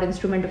so-called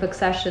instrument of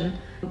accession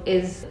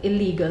is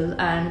illegal,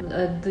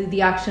 and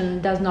the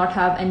action does not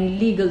have any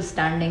legal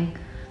standing.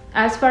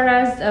 As far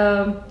as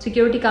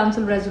Security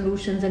Council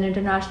resolutions and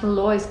international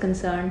law is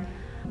concerned,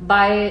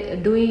 by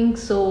doing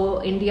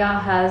so, India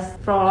has,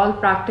 for all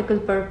practical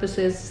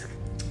purposes,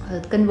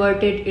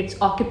 converted its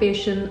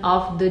occupation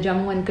of the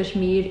Jammu and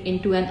Kashmir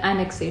into an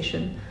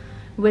annexation,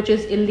 which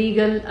is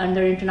illegal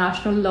under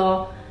international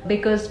law,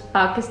 because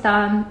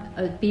Pakistan,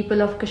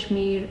 people of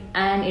Kashmir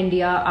and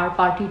India are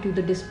party to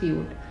the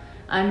dispute.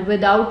 And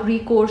without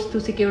recourse to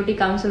Security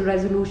Council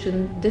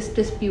resolution, this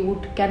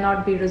dispute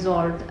cannot be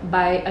resolved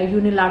by a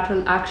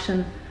unilateral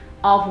action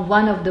of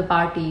one of the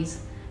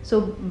parties.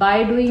 So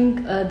by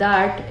doing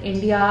that,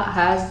 India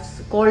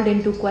has called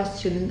into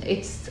question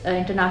its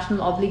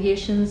international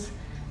obligations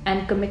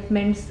and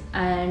commitments,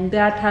 and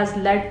that has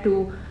led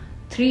to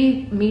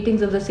 3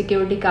 meetings of the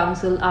Security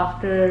Council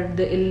after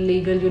the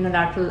illegal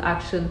unilateral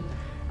action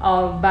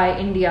by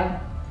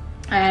India.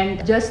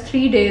 And just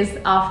 3 days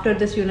after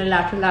this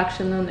unilateral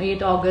action, on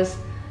 8 August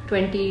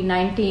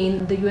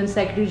 2019, the UN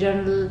Secretary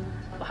General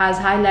has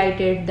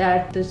highlighted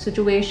that the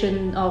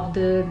situation of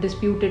the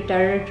disputed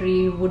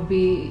territory would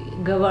be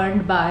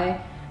governed by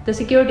the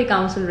Security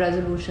Council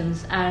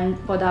resolutions, and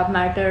for that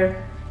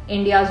matter,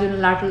 India's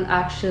unilateral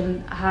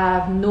action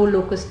have no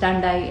locus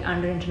standi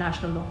under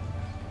international law.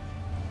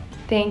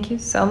 Thank you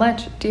so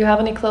much. Do you have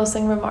any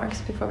closing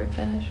remarks before we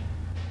finish?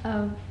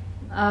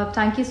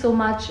 Thank you so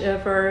much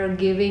for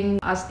giving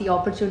us the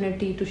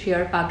opportunity to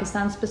share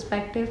Pakistan's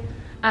perspective.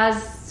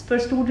 As for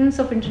students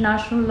of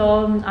international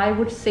law, I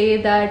would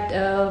say that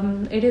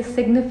it is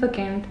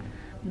significant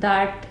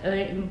that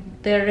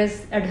there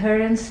is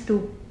adherence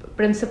to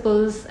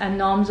principles and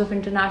norms of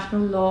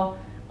international law.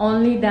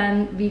 Only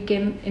then we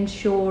can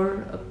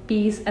ensure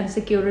peace and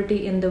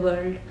security in the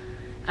world.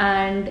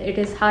 And it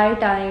is high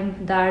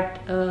time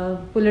that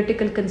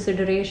political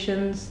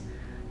considerations,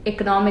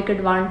 economic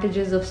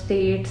advantages of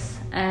states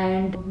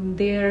and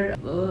their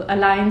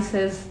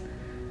alliances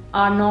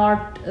are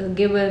not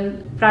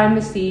given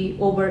primacy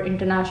over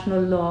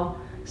international law.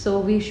 So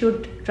we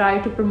should try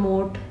to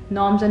promote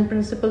norms and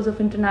principles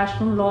of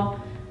international law.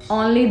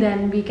 Only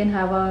then we can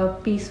have a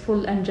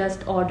peaceful and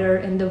just order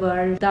in the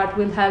world that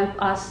will help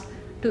us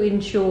to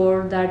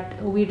ensure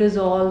that we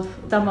resolve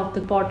some of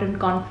the important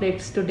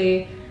conflicts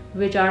today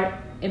which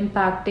are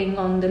impacting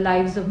on the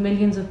lives of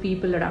millions of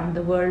people around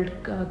the world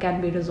can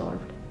be resolved.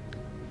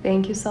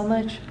 Thank you so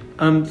much.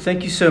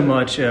 Thank you so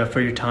much for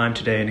your time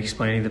today in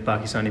explaining the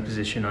Pakistani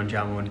position on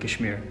Jammu and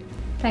Kashmir.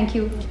 Thank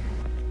you.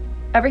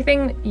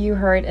 Everything you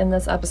heard in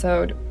this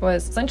episode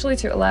was essentially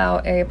to allow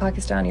a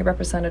Pakistani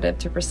representative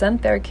to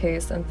present their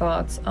case and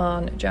thoughts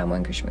on Jammu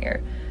and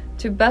Kashmir.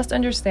 To best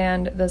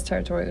understand this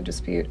territorial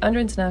dispute under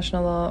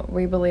international law,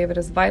 we believe it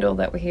is vital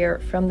that we hear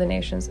from the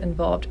nations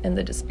involved in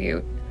the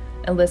dispute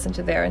and listen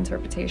to their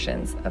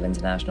interpretations of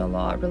international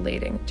law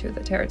relating to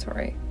the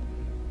territory.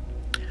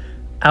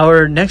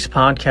 Our next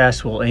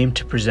podcast will aim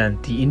to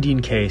present the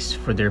Indian case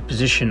for their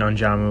position on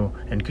Jammu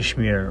and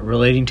Kashmir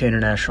relating to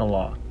international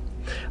law.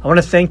 I want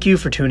to thank you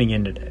for tuning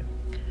in today.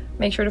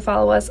 Make sure to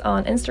follow us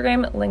on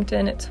Instagram,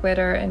 LinkedIn,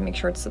 Twitter, and make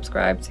sure to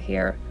subscribe to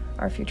hear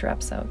our future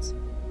episodes.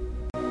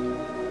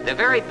 The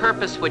very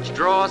purpose which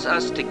draws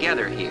us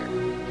together here,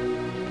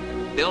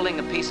 building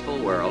a peaceful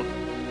world,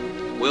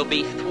 will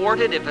be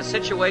thwarted if a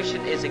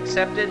situation is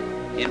accepted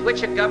in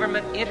which a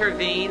government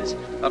intervenes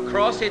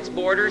across its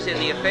borders in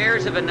the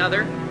affairs of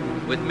another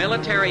with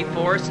military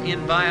force in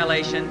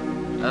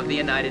violation of the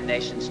United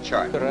Nations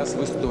Charter.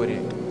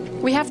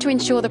 We have to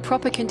ensure the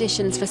proper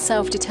conditions for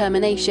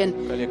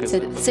self-determination so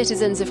that the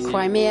citizens of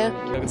Crimea,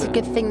 it's a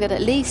good thing that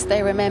at least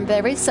they remember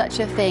there is such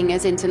a thing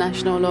as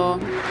international law.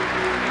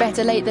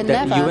 Better late than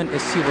that never.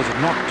 UNSC was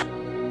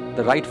not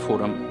the right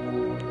forum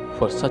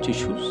for such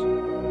issues,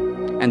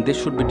 and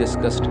this should be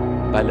discussed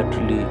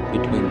bilaterally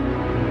between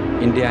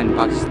India and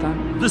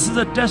Pakistan. This is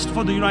a test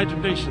for the United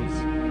Nations.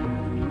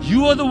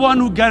 You are the one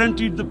who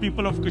guaranteed the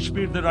people of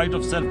Kashmir the right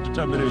of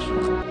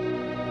self-determination.